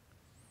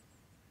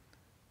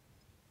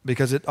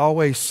 Because it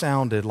always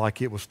sounded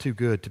like it was too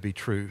good to be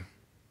true.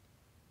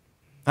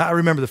 I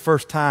remember the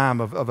first time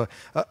of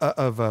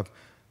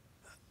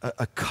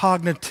a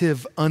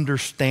cognitive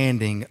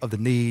understanding of the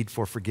need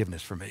for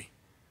forgiveness for me.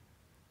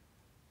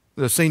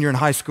 I was a senior in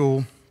high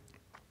school,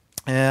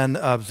 and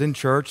I was in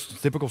church,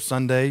 typical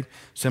Sunday,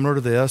 similar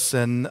to this,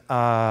 and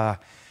I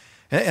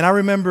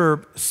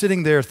remember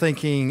sitting there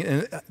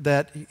thinking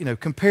that,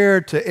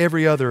 compared to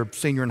every other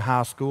senior in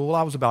high school,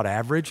 I was about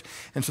average.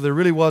 And so there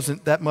really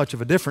wasn't that much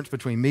of a difference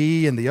between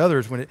me and the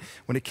others when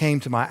it came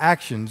to my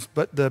actions.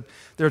 But there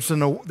was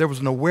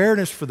an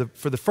awareness for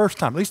the first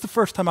time, at least the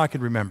first time I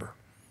could remember,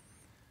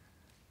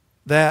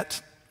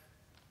 that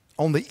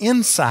on the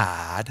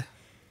inside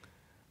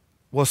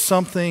was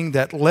something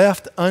that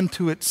left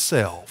unto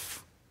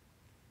itself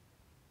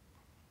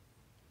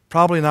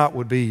probably not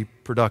would be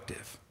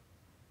productive.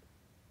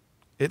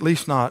 At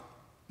least not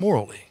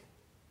morally.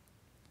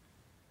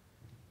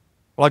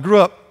 Well, I grew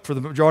up for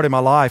the majority of my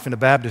life in a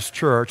Baptist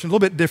church, and a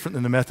little bit different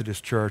than the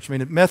Methodist church. I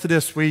mean, at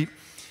Methodists, we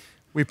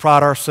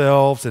pride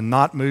ourselves in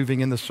not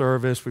moving in the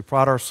service. We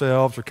pride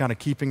ourselves or kind of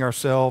keeping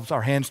ourselves,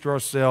 our hands to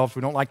ourselves.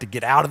 We don't like to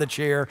get out of the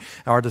chair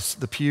or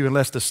the pew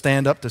unless to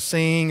stand up to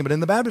sing. But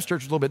in the Baptist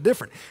church, it's a little bit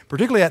different,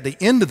 particularly at the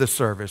end of the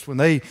service when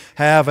they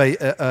have they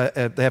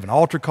have an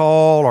altar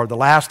call or the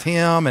last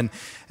hymn.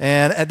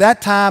 And at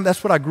that time,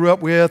 that's what I grew up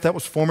with. That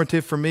was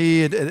formative for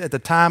me. At the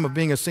time of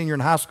being a senior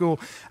in high school,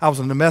 I was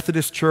in the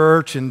Methodist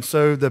church, and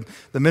so the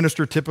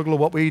minister, typical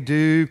of what we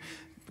do,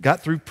 got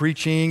through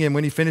preaching, and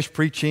when he finished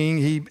preaching,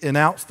 he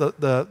announced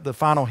the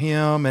final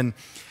hymn,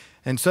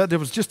 and so there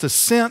was just a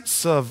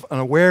sense of an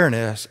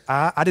awareness.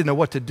 I didn't know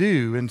what to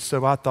do, and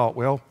so I thought,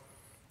 well,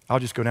 I'll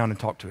just go down and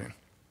talk to him.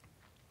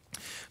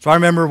 So I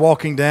remember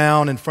walking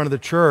down in front of the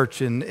church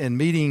and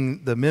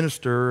meeting the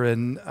minister,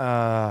 and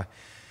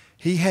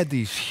he had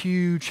these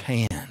huge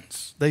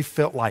hands. They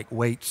felt like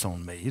weights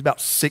on me. He's about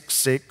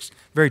 6'6",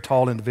 very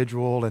tall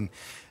individual,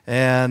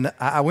 and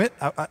I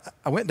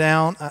went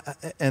down,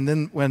 and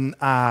then when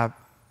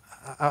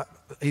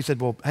he said,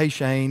 well, hey,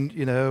 Shane,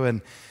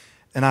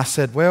 and I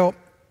said, well,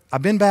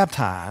 I've been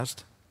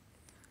baptized,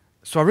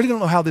 so I really don't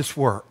know how this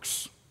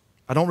works.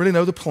 I don't really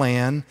know the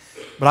plan,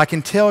 but I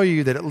can tell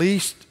you that at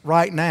least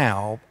right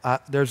now,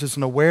 there's this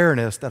an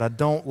awareness that I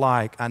don't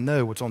like. I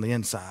know what's on the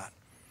inside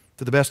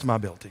to the best of my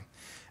ability.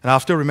 And I'll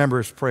still remember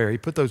his prayer. He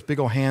put those big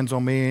old hands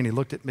on me, and he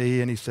looked at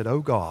me, and he said, oh,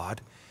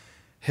 God,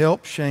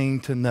 help Shane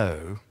to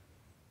know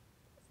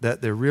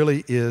that there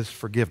really is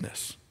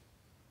forgiveness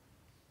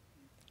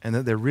and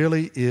that there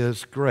really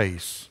is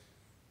grace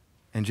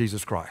in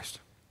Jesus Christ.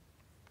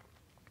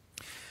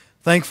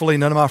 Thankfully,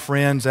 none of my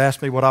friends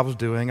asked me what I was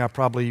doing. I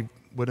probably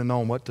would have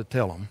known what to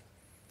tell them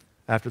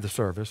after the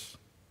service.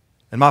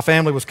 And my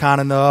family was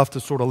kind enough to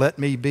sort of let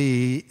me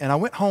be, and I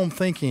went home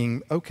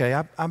thinking, okay,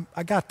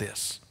 I got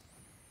this.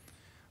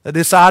 That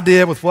this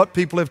idea with what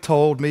people have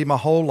told me my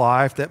whole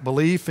life, that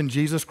belief in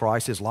Jesus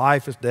Christ, His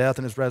life, His death,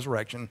 and His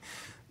resurrection,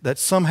 that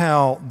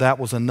somehow that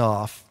was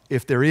enough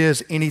if there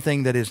is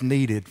anything that is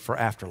needed for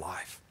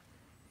afterlife.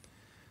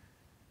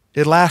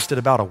 It lasted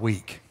about a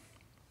week,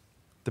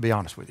 to be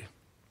honest with you.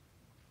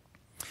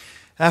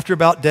 After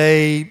about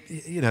day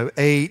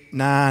 8,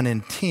 9,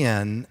 and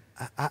 10,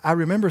 I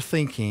remember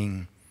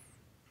thinking,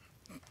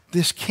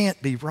 this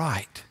can't be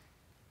right.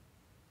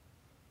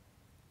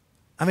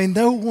 I mean,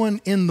 no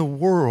one in the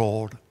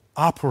world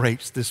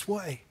operates this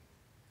way.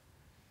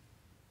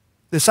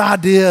 This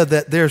idea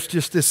that there's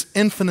just this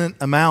infinite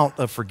amount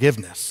of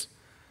forgiveness.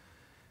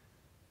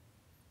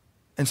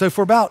 And so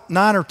for about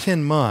 9 or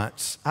 10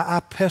 months, I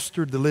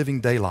pestered the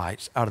living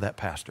daylights out of that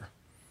pastor.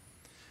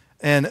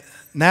 And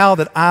now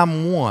that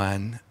I'm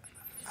one,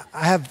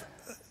 I have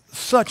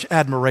such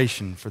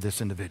admiration for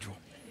this individual.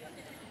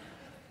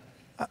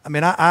 I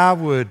mean, I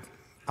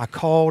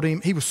called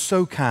him. He was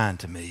so kind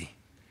to me.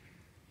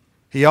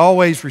 He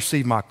always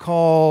received my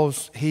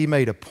calls. He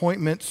made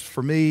appointments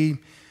for me.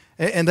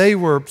 And they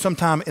were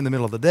sometime in the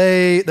middle of the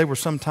day. They were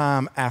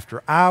sometime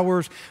after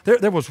hours.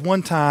 There was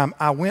one time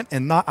I went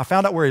and I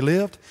found out where he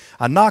lived.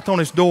 I knocked on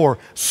his door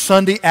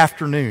Sunday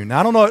afternoon. Now,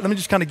 I don't know. Let me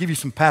just kind of give you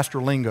some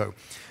pastor lingo.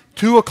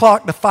 2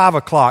 o'clock to 5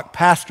 o'clock,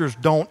 pastors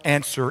don't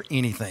answer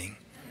anything.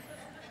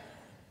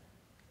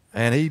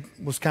 And he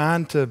was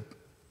kind to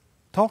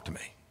talk to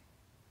me.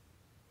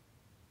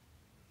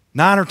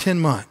 9 or 10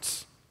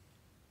 months,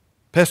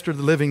 pestered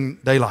the living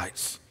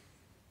daylights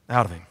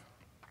out of him.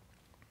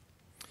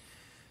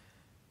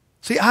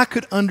 See, I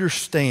could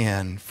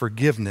understand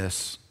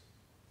forgiveness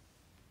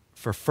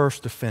for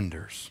first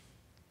offenders.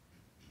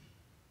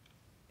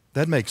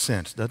 That makes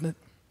sense, doesn't it?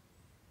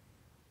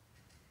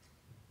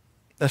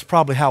 That's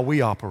probably how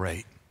we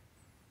operate.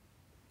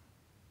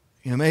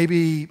 You know,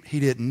 maybe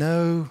he didn't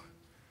know,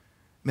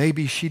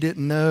 maybe she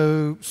didn't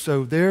know,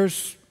 so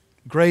there's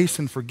grace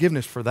and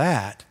forgiveness for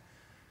that.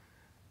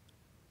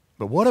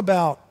 But what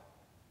about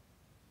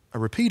a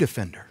repeat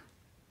offender?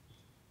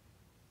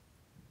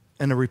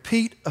 And a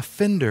repeat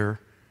offender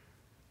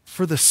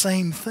for the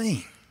same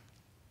thing.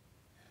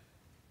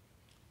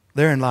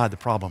 Therein lied the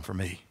problem for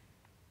me.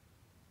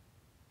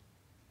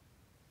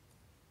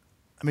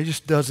 I mean, it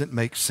just doesn't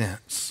make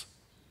sense.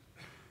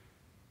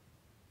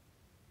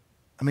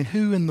 I mean,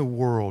 who in the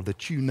world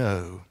that you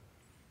know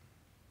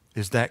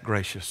is that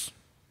gracious,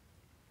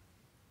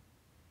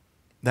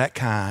 that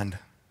kind,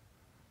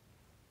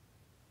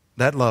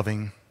 that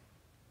loving,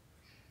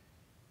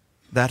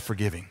 that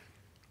forgiving?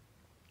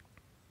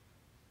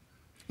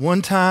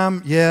 One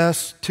time,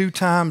 yes. 2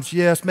 times,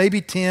 yes.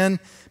 Maybe 10,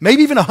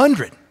 maybe even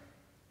 100.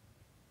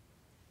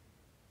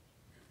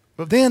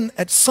 But then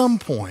at some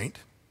point,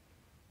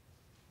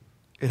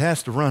 it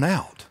has to run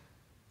out.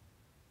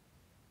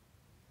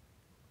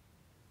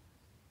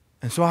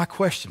 And so I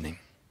questioned him.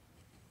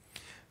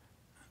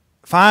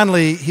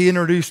 Finally, he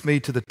introduced me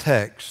to the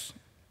text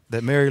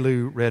that Mary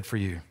Lou read for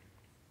you.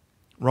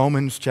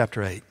 Romans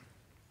chapter 8.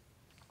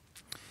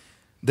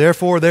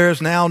 Therefore, there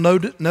is now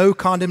no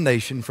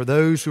condemnation for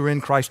those who are in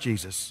Christ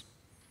Jesus.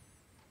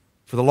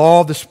 For the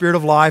law of the Spirit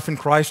of life in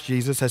Christ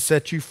Jesus has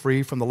set you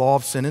free from the law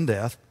of sin and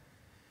death.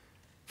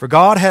 For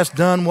God has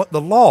done what the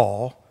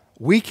law,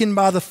 weakened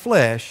by the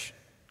flesh,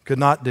 could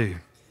not do,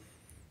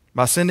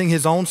 by sending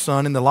His own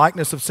Son in the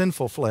likeness of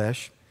sinful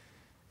flesh,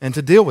 and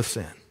to deal with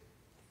sin.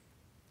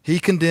 He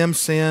condemned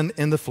sin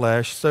in the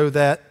flesh so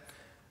that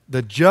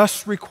the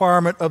just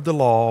requirement of the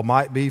law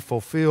might be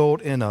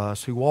fulfilled in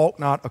us who walk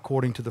not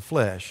according to the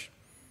flesh,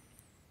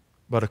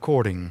 but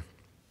according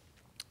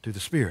to the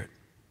Spirit.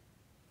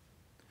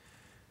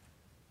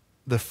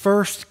 The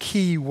first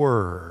key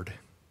word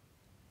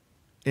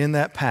in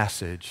that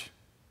passage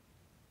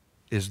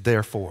is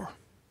therefore.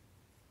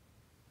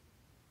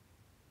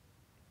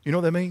 You know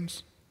what that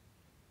means?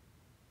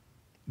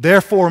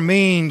 Therefore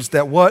means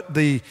that what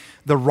the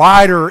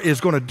writer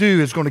is going to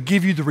do is going to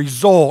give you the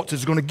results,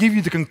 is going to give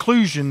you the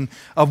conclusion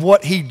of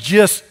what he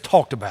just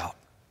talked about.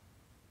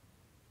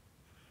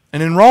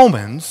 And in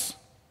Romans,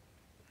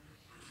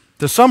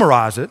 to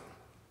summarize it,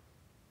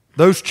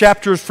 those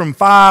chapters from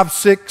 5,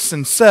 6,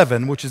 and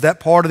 7, which is that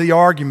part of the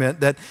argument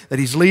that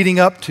he's leading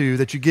up to,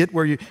 that you get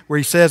where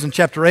he says in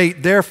chapter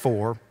 8,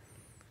 therefore,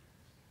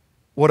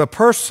 what a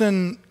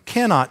person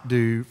cannot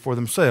do for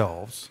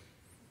themselves,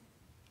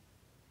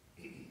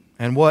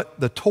 and what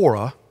the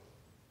Torah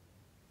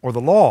or the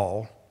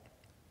law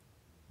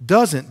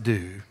doesn't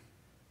do,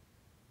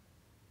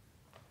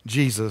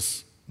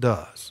 Jesus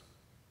does.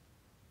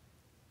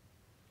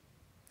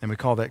 And we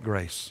call that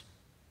grace.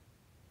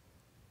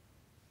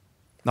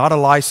 Not a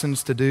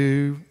license to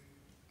do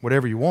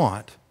whatever you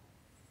want,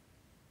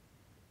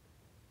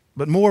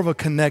 but more of a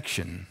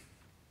connection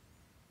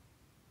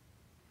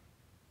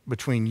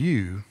between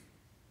you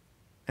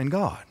and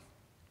God.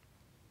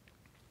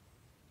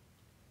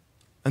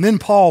 And then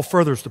Paul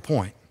furthers the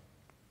point.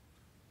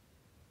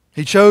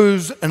 He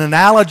chose an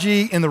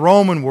analogy in the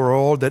Roman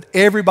world that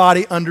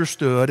everybody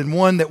understood and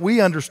one that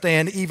we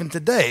understand even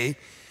today.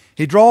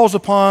 He draws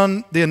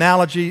upon the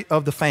analogy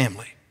of the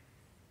family.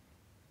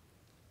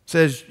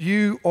 Says,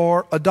 you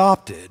are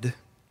adopted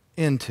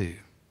into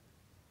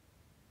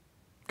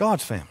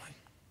God's family.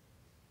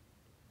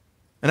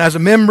 And as a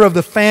member of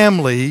the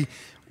family,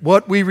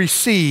 what we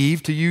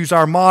receive, to use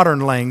our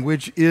modern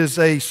language, is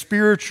a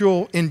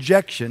spiritual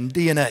injection,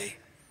 DNA.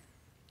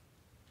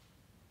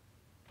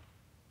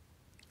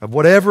 Of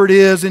whatever it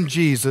is in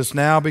Jesus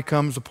now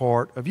becomes a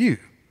part of you.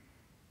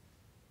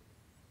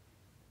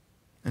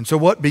 And so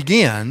what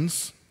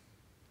begins,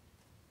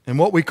 and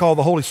what we call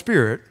the Holy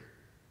Spirit,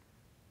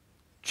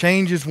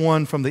 changes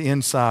one from the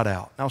inside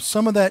out. Now,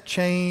 some of that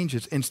change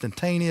is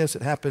instantaneous.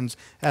 It happens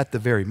at the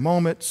very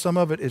moment. Some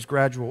of it is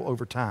gradual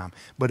over time,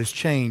 but it's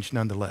changed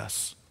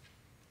nonetheless,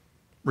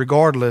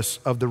 regardless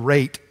of the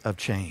rate of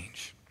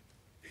change.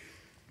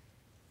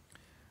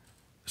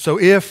 So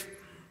if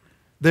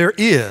there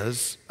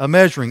is a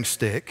measuring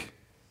stick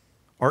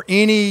or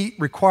any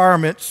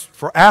requirements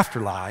for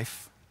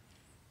afterlife,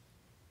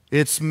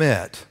 it's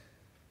met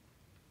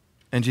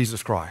in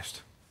Jesus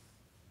Christ.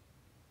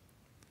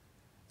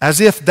 As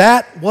if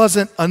that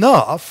wasn't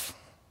enough,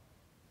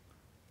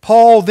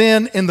 Paul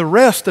then, in the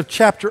rest of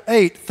chapter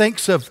 8,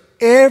 thinks of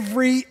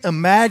every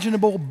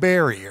imaginable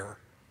barrier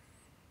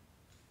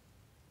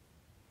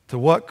to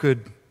what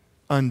could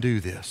undo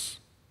this.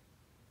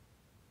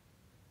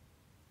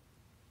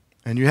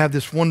 And you have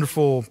this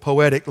wonderful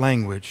poetic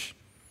language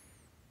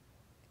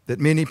that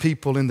many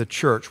people in the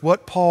church,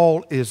 what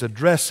Paul is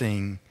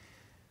addressing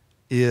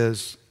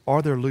is,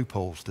 are there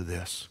loopholes to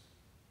this?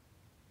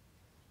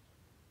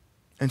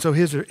 And so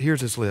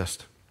here's his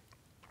list.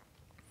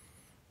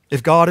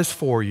 If God is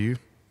for you,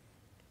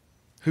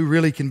 who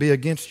really can be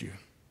against you?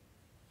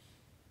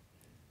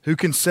 Who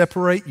can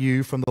separate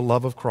you from the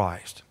love of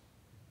Christ?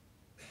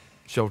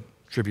 Shall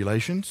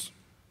tribulations,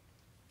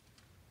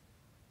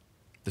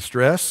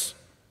 distress?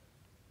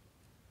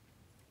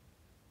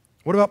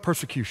 What about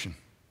persecution?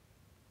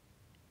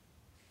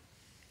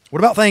 What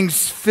about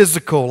things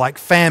physical like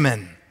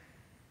famine,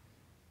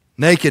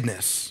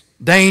 nakedness,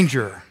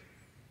 danger,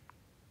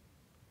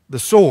 the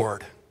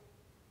sword?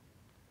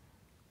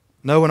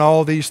 Knowing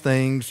all these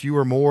things, you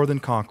are more than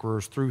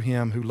conquerors through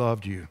Him who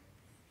loved you.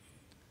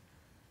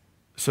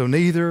 So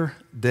neither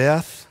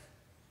death,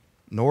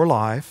 nor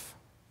life,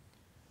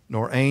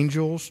 nor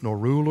angels, nor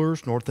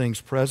rulers, nor things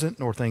present,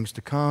 nor things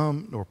to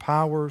come, nor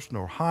powers,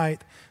 nor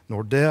height,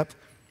 nor depth.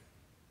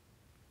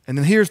 And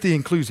then here's the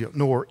inclusio,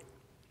 nor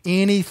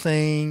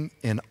anything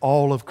in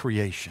all of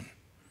creation.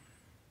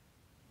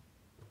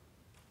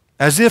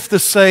 As if to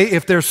say,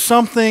 if there's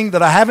something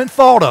that I haven't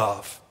thought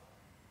of,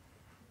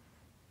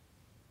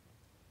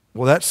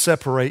 will that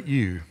separate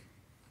you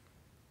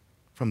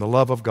from the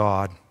love of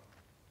God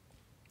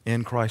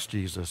in Christ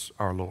Jesus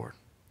our Lord?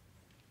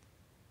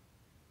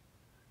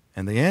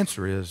 And the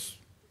answer is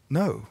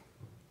no.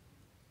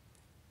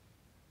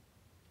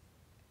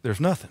 There's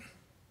nothing.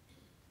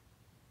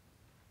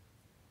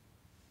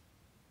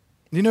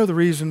 You know the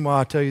reason why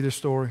I tell you this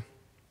story?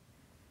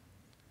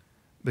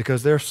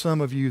 Because there's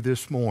some of you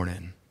this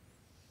morning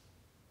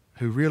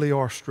who really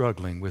are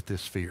struggling with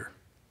this fear.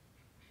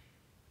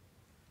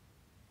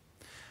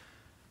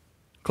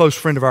 A close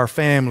friend of our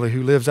family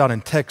who lives out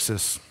in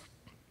Texas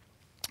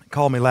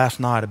called me last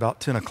night about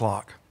 10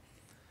 o'clock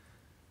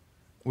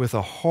with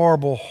a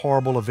horrible,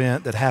 horrible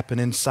event that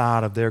happened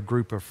inside of their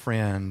group of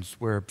friends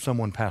where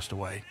someone passed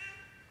away.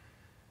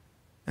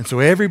 And so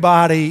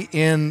everybody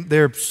in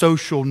their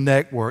social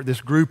network, this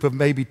group of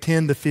maybe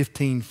 10 to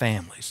 15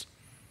 families,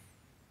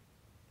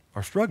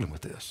 are struggling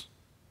with this.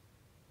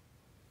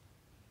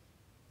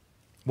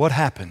 What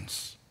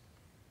happens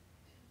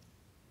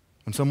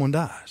when someone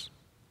dies?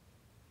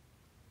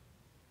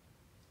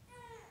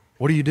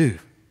 What do you do?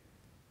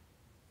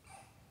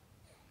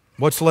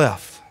 What's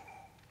left?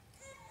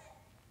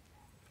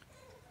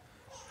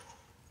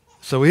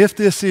 So if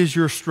this is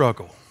your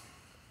struggle,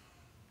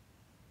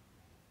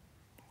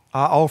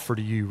 I offer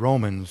to you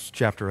Romans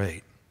chapter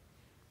 8.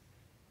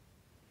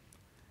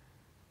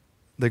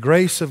 The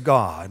grace of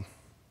God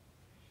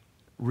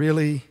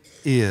really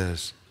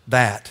is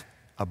that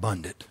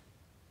abundant.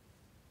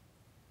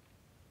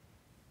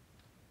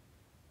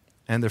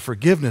 And the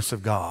forgiveness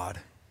of God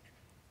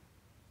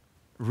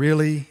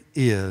really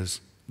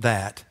is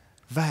that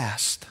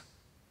vast.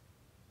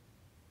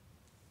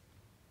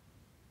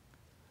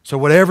 So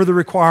whatever the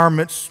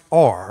requirements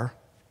are,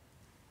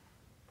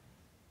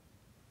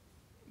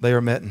 they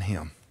are met in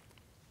Him.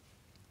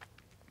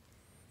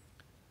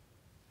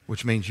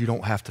 Which means you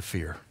don't have to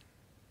fear.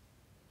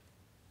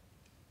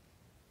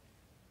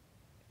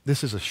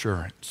 This is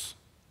assurance.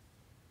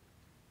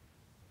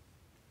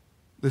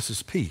 This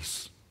is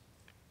peace.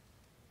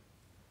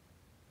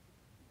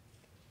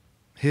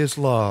 His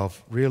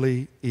love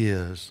really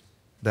is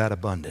that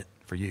abundant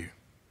for you.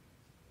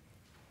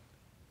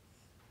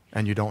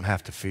 And you don't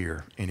have to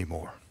fear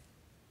anymore.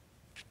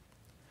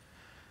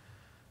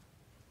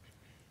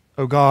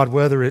 Oh God,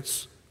 whether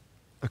it's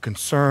a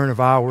concern of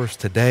ours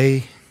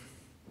today,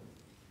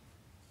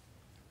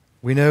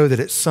 we know that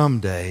it's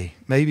someday,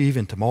 maybe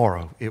even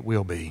tomorrow, it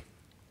will be.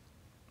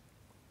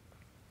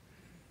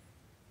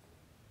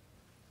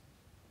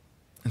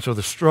 And so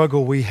the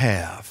struggle we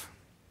have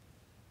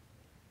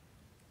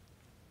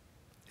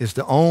is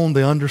to own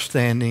the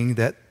understanding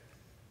that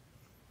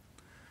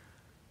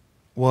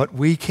what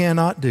we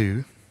cannot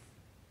do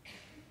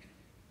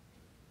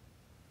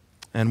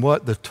and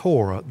what the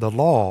Torah, the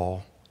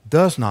law,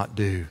 does not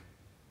do,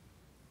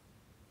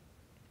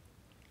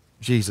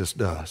 Jesus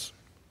does.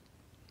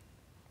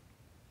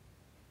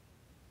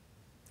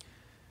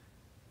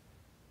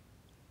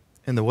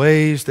 And the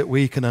ways that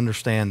we can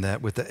understand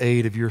that with the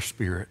aid of your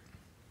Spirit,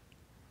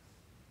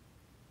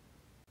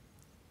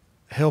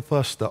 help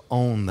us to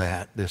own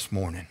that this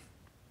morning.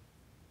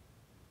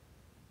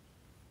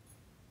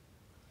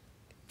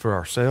 For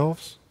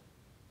ourselves,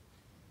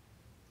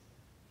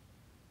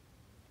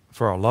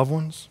 for our loved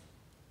ones,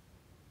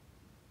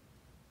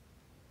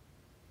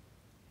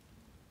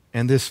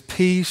 And this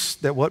peace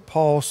that what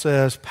Paul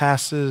says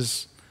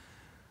passes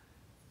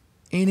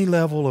any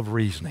level of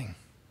reasoning,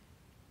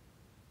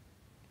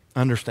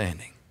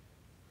 understanding,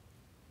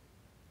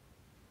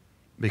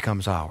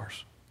 becomes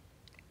ours.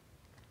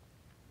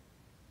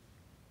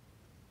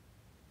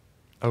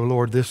 Oh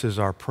Lord, this is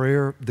our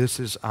prayer, this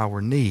is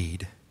our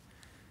need,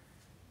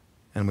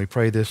 and we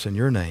pray this in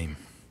your name.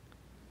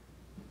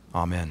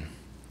 Amen.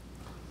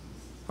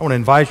 I want to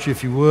invite you,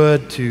 if you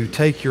would, to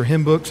take your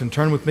hymn books and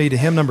turn with me to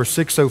hymn number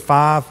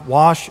 605,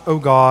 Wash, O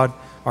God,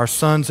 Our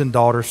Sons and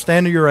Daughters.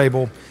 Stand to your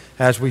able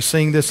as we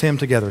sing this hymn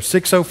together.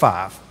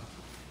 605.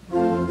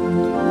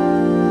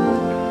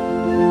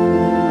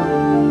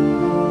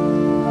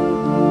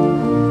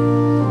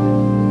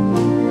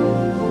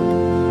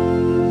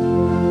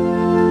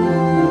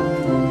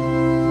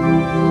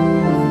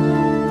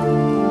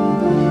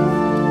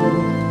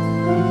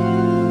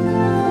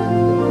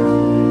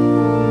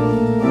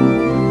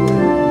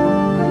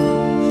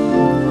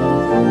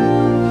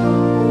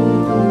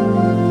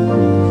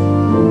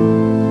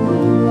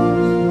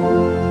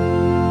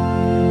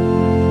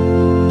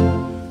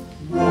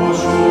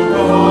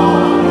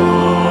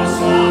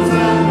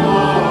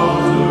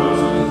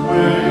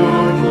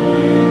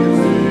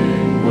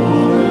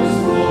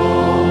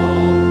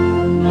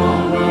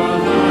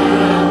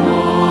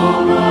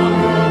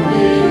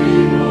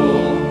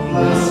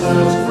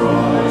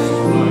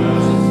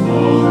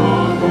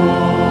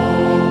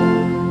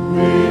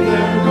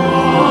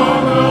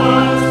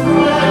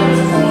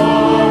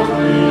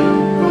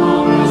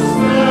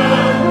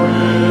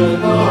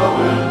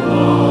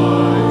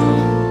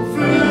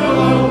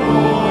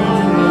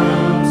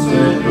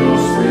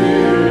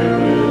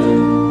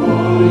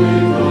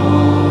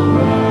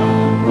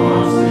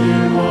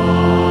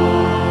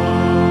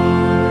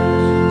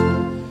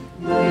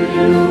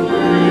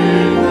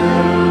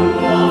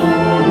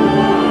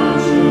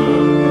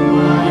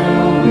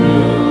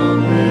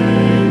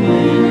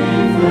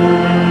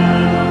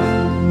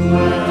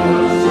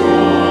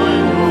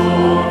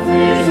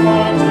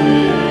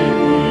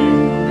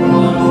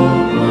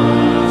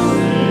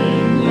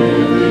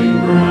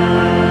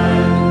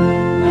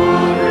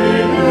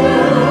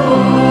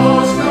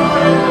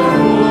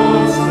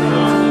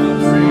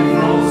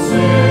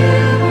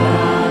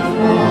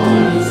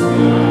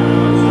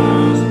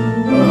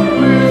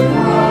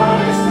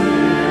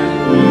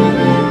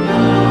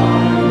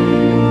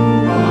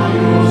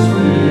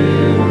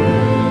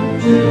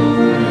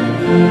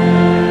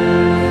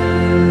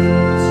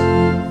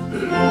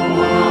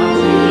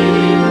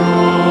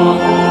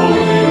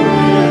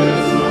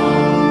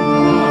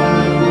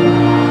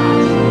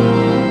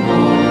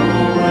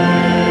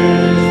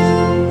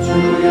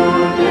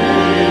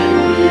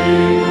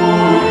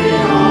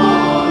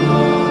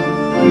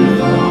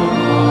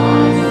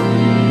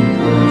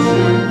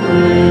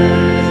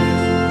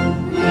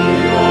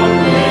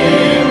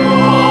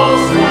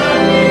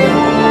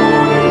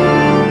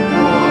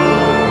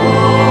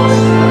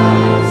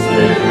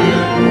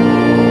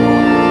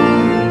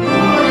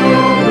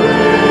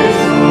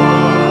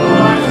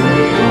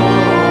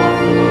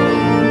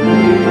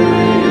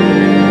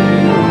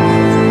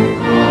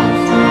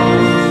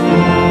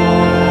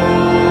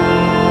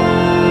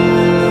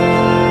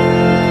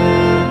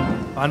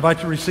 I invite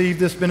you to receive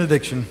this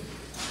benediction.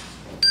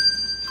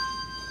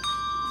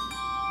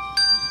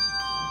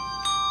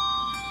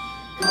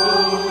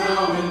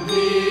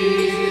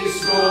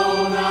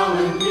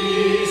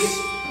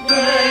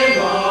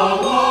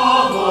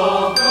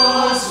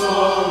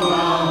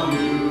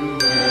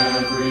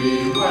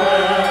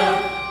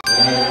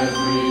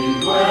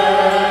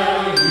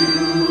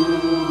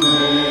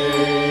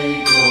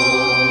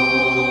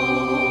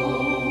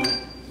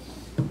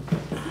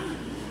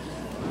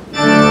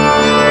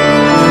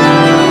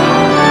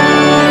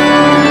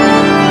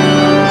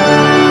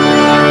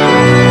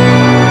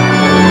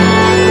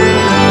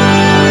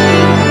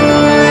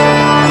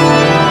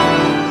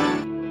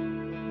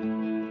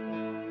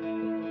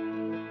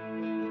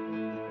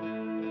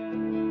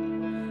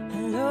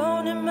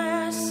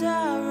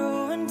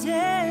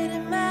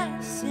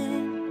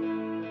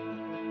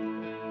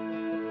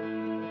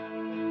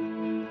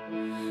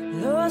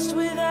 Lost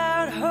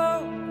without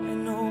hope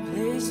and no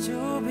place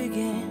to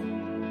begin.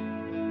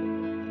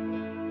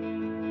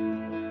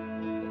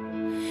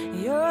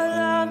 Your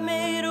love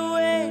made a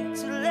way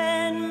to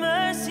let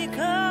mercy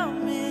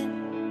come in.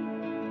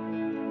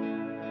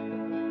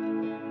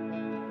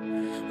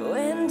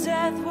 When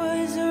death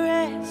was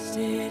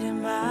arrested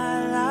and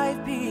my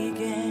life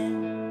began,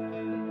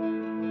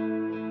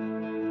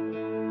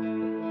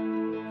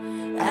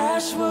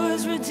 ash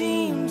was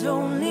redeemed,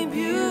 only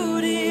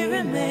beauty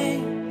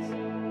remains.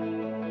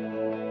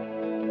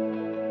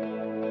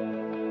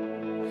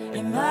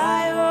 And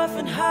my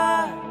orphan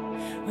heart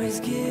was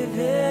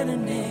given a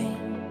name.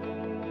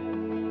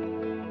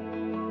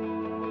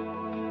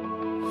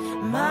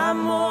 My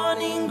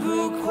mourning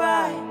grew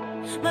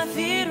quiet, my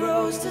feet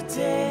rose to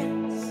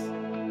dance.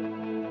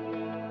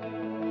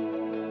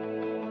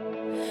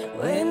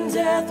 When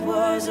death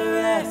was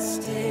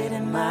arrested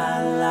and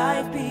my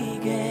life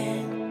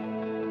began,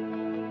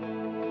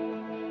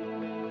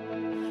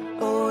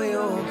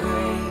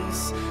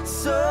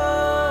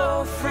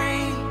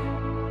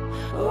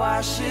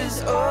 washes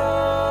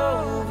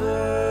over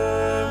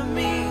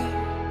me.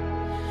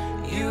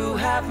 You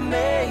have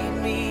made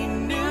me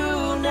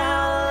new,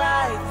 now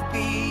life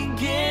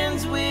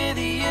begins with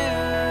you.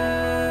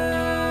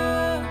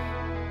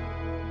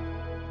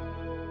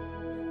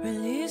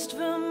 Released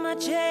from my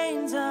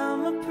chains,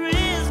 I'm a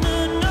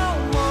prisoner no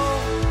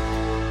more.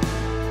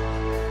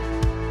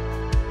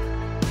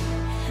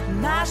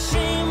 My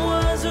shame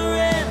was a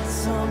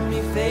ransom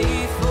you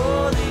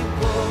faithfully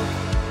bore.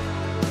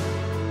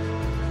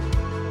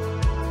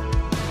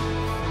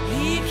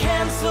 He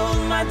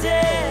canceled my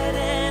debt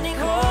and he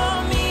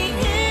called me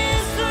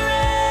his friend.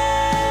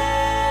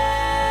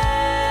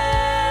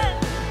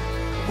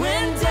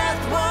 When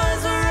death was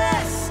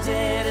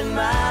arrested and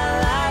my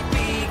life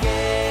began.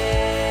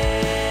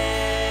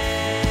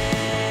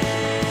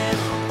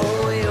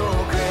 Oh, your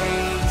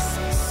grace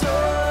so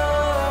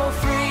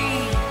free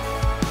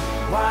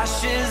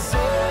washes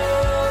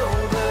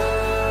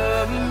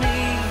over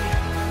me.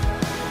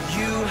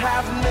 You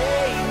have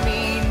made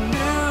me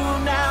new,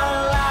 now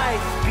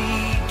life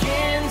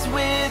begins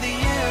with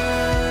you.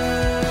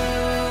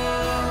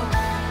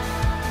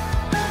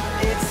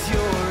 It's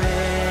your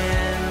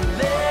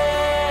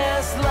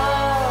endless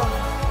love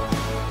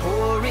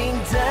pouring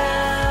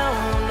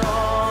down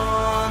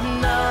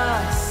on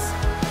us.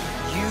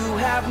 You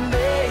have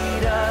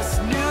made us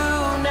new,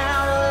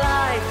 now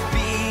life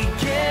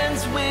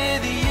begins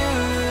with you.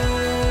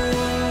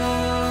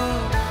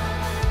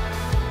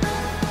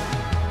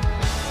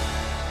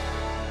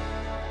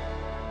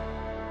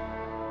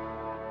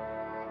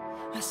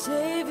 Our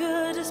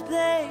Savior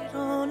displayed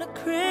on a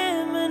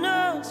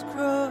criminal's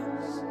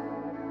cross,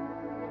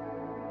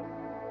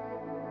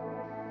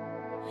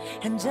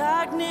 and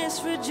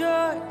darkness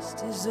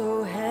rejoiced as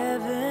though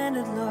heaven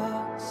had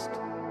lost.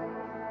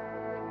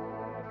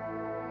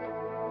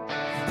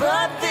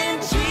 But then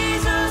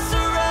Jesus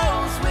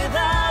arose with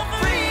our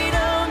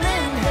freedom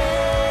in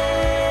hand.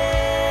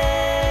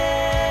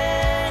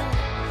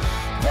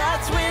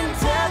 That's when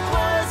death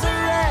was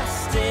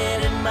arrested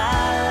and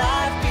my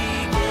life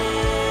began.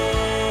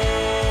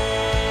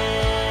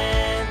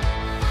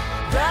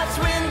 That's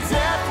when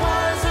death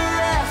was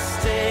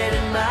arrested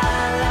and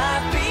my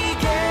life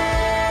began.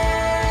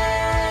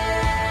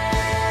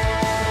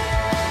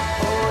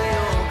 Oh,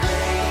 your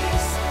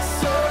grace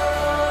so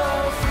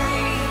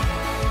free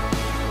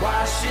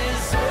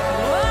washes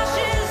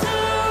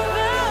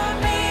over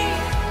me.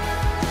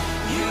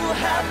 You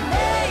have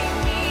made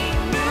me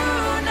new,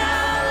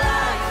 now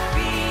life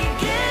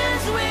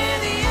begins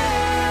with you.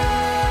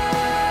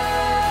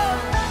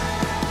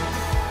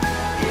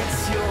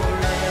 It's your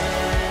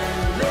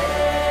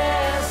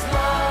endless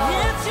love.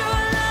 It's your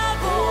love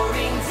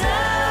pouring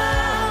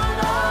down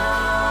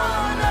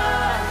on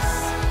us.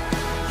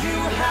 You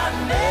have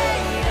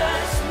made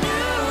us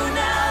new,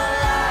 now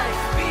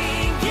life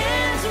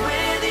begins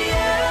with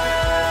you.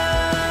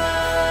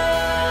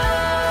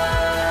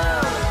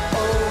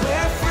 Oh,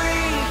 we're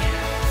free,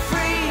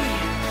 free,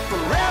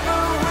 forever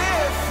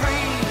we're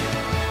free.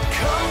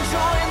 Come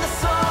join the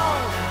song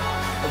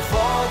of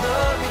all the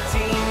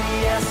redeemed.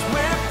 Yes,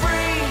 we're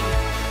free,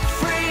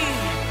 free,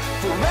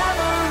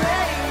 forever,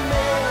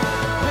 amen.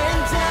 When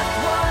death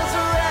was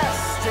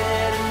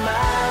arrested and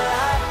my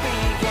life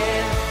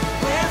began.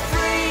 We're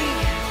free,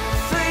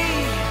 free,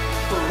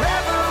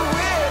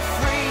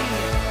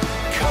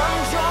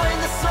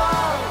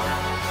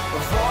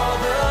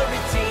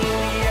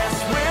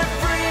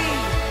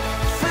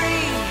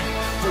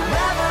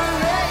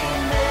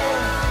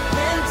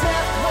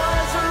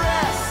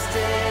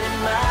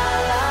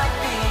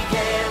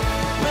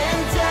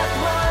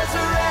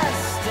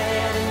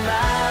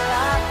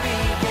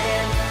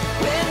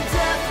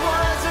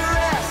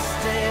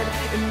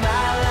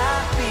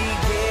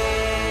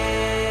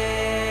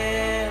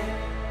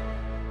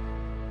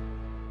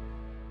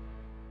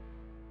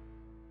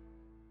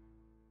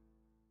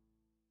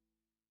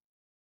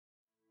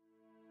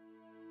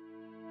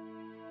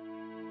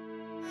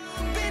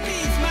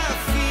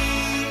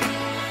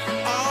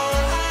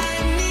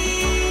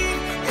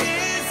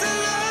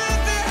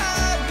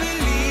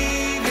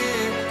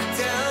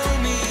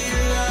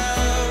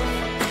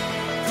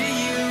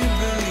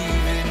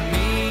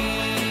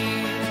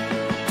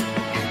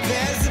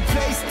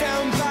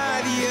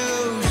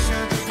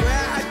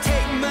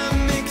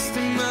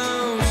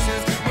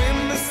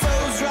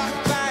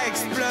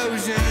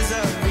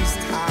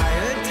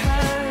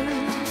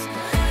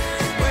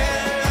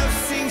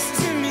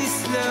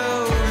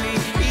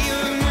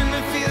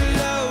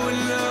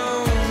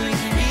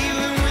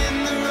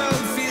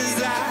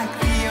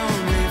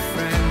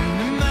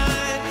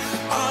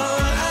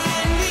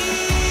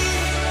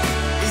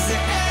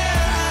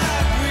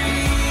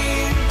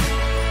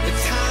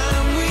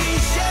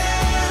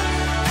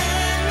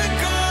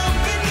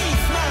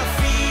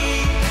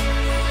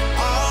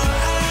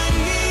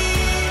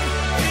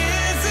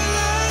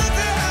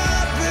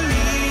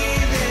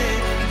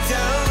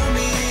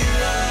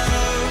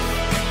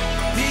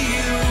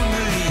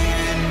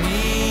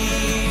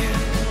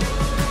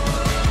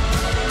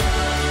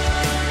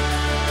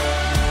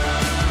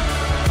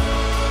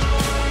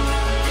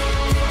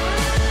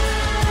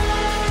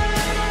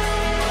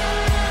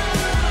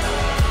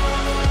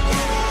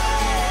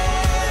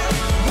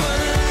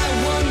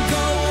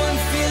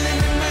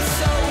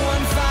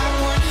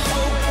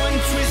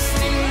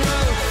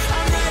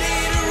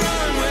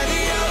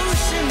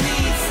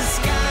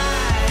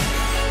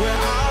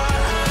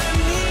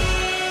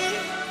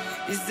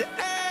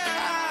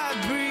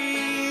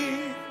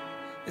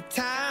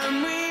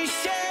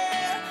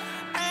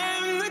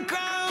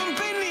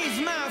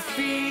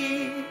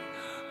 feet.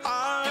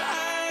 All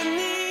I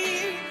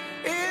need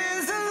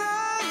is a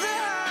love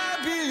that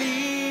I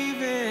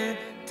believe in.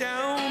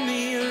 Tell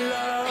me,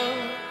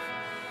 love,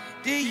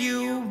 do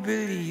you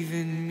believe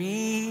in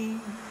me?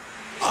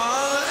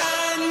 All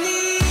I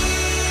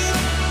need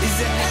is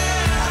the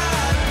air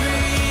I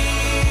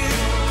breathe,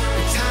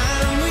 the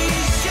time we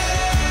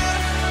share,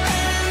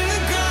 and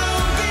the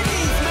ground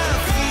beneath my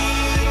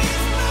feet.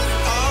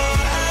 All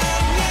I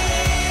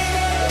need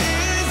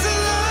is a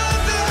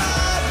love that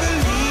I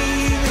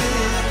believe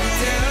in.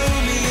 Tell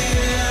me,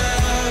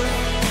 love,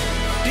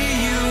 do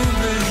you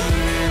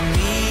believe in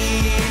me?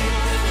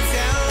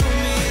 Tell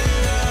me,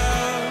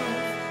 love,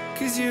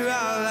 'cause you're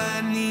all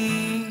I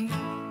need.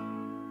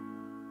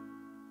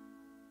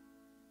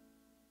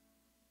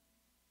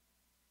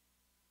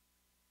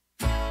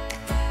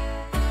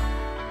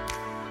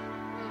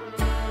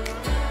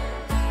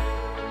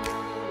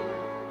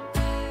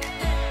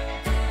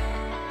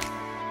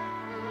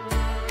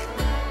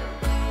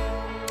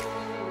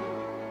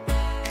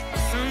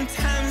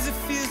 Sometimes it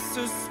feels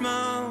so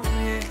small,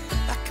 yeah,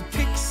 like a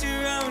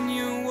picture on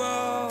your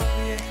wall,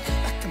 yeah,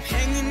 like I'm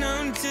hanging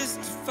on just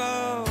to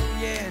fall,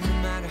 yeah, no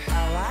matter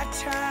how I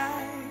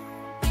try.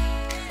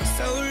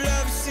 So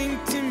love sink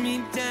to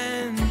me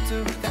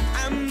gentle, that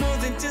I'm more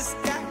than just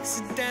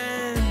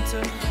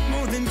accidental,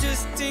 more than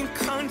just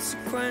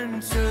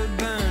inconsequential,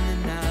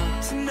 burning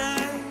out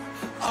tonight.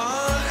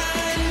 All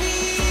I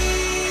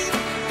need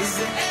is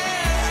the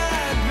air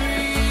I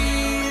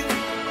breathe,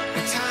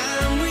 the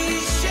time we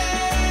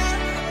share,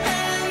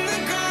 and the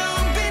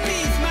ground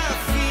beneath my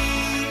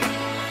feet.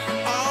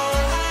 All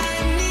I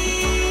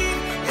need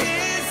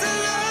is a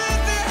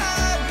love that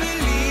I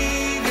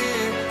believe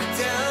in.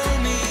 Tell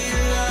me,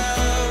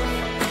 love,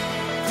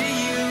 do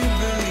you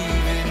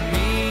believe in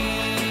me?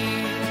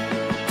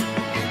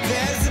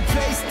 There's a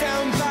place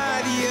down by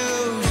the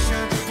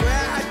ocean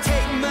where I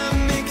take my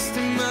mixed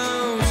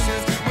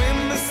emotions, when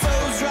my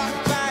soul's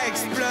rocked by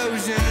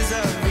explosions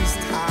of these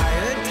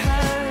tired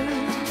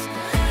times,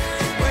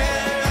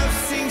 where love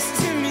sinks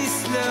to me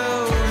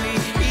slowly,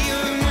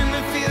 even when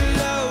I feel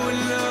low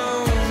and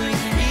lonely,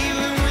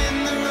 even when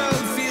the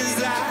road feels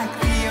like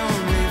the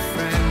only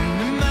friend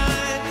of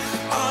mine.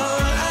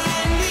 All I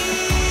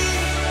need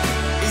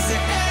is the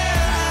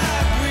air I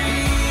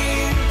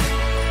breathe,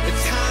 the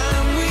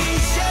time we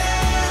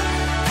share,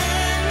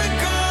 and the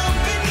ground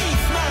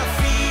beneath my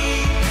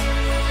feet.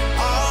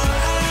 All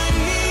I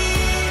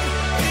need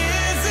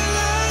is a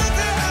love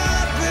that I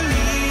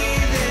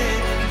believe in.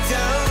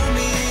 Tell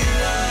me,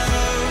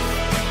 love,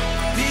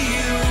 do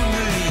you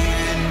believe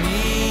in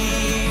me?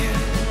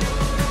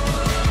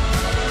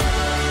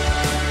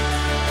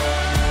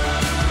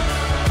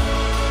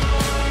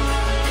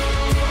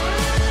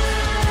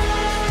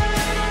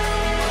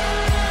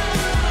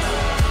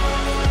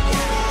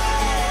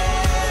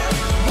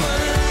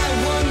 One light,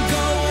 one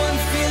goal, one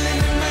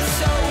feeling in my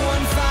soul,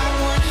 one fight,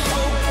 one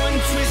hope, one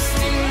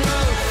twisting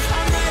road.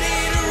 I'm ready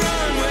to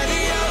run where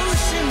the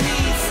ocean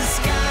meets the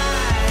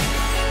sky,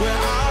 where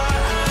all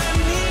I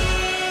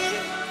need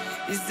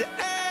is the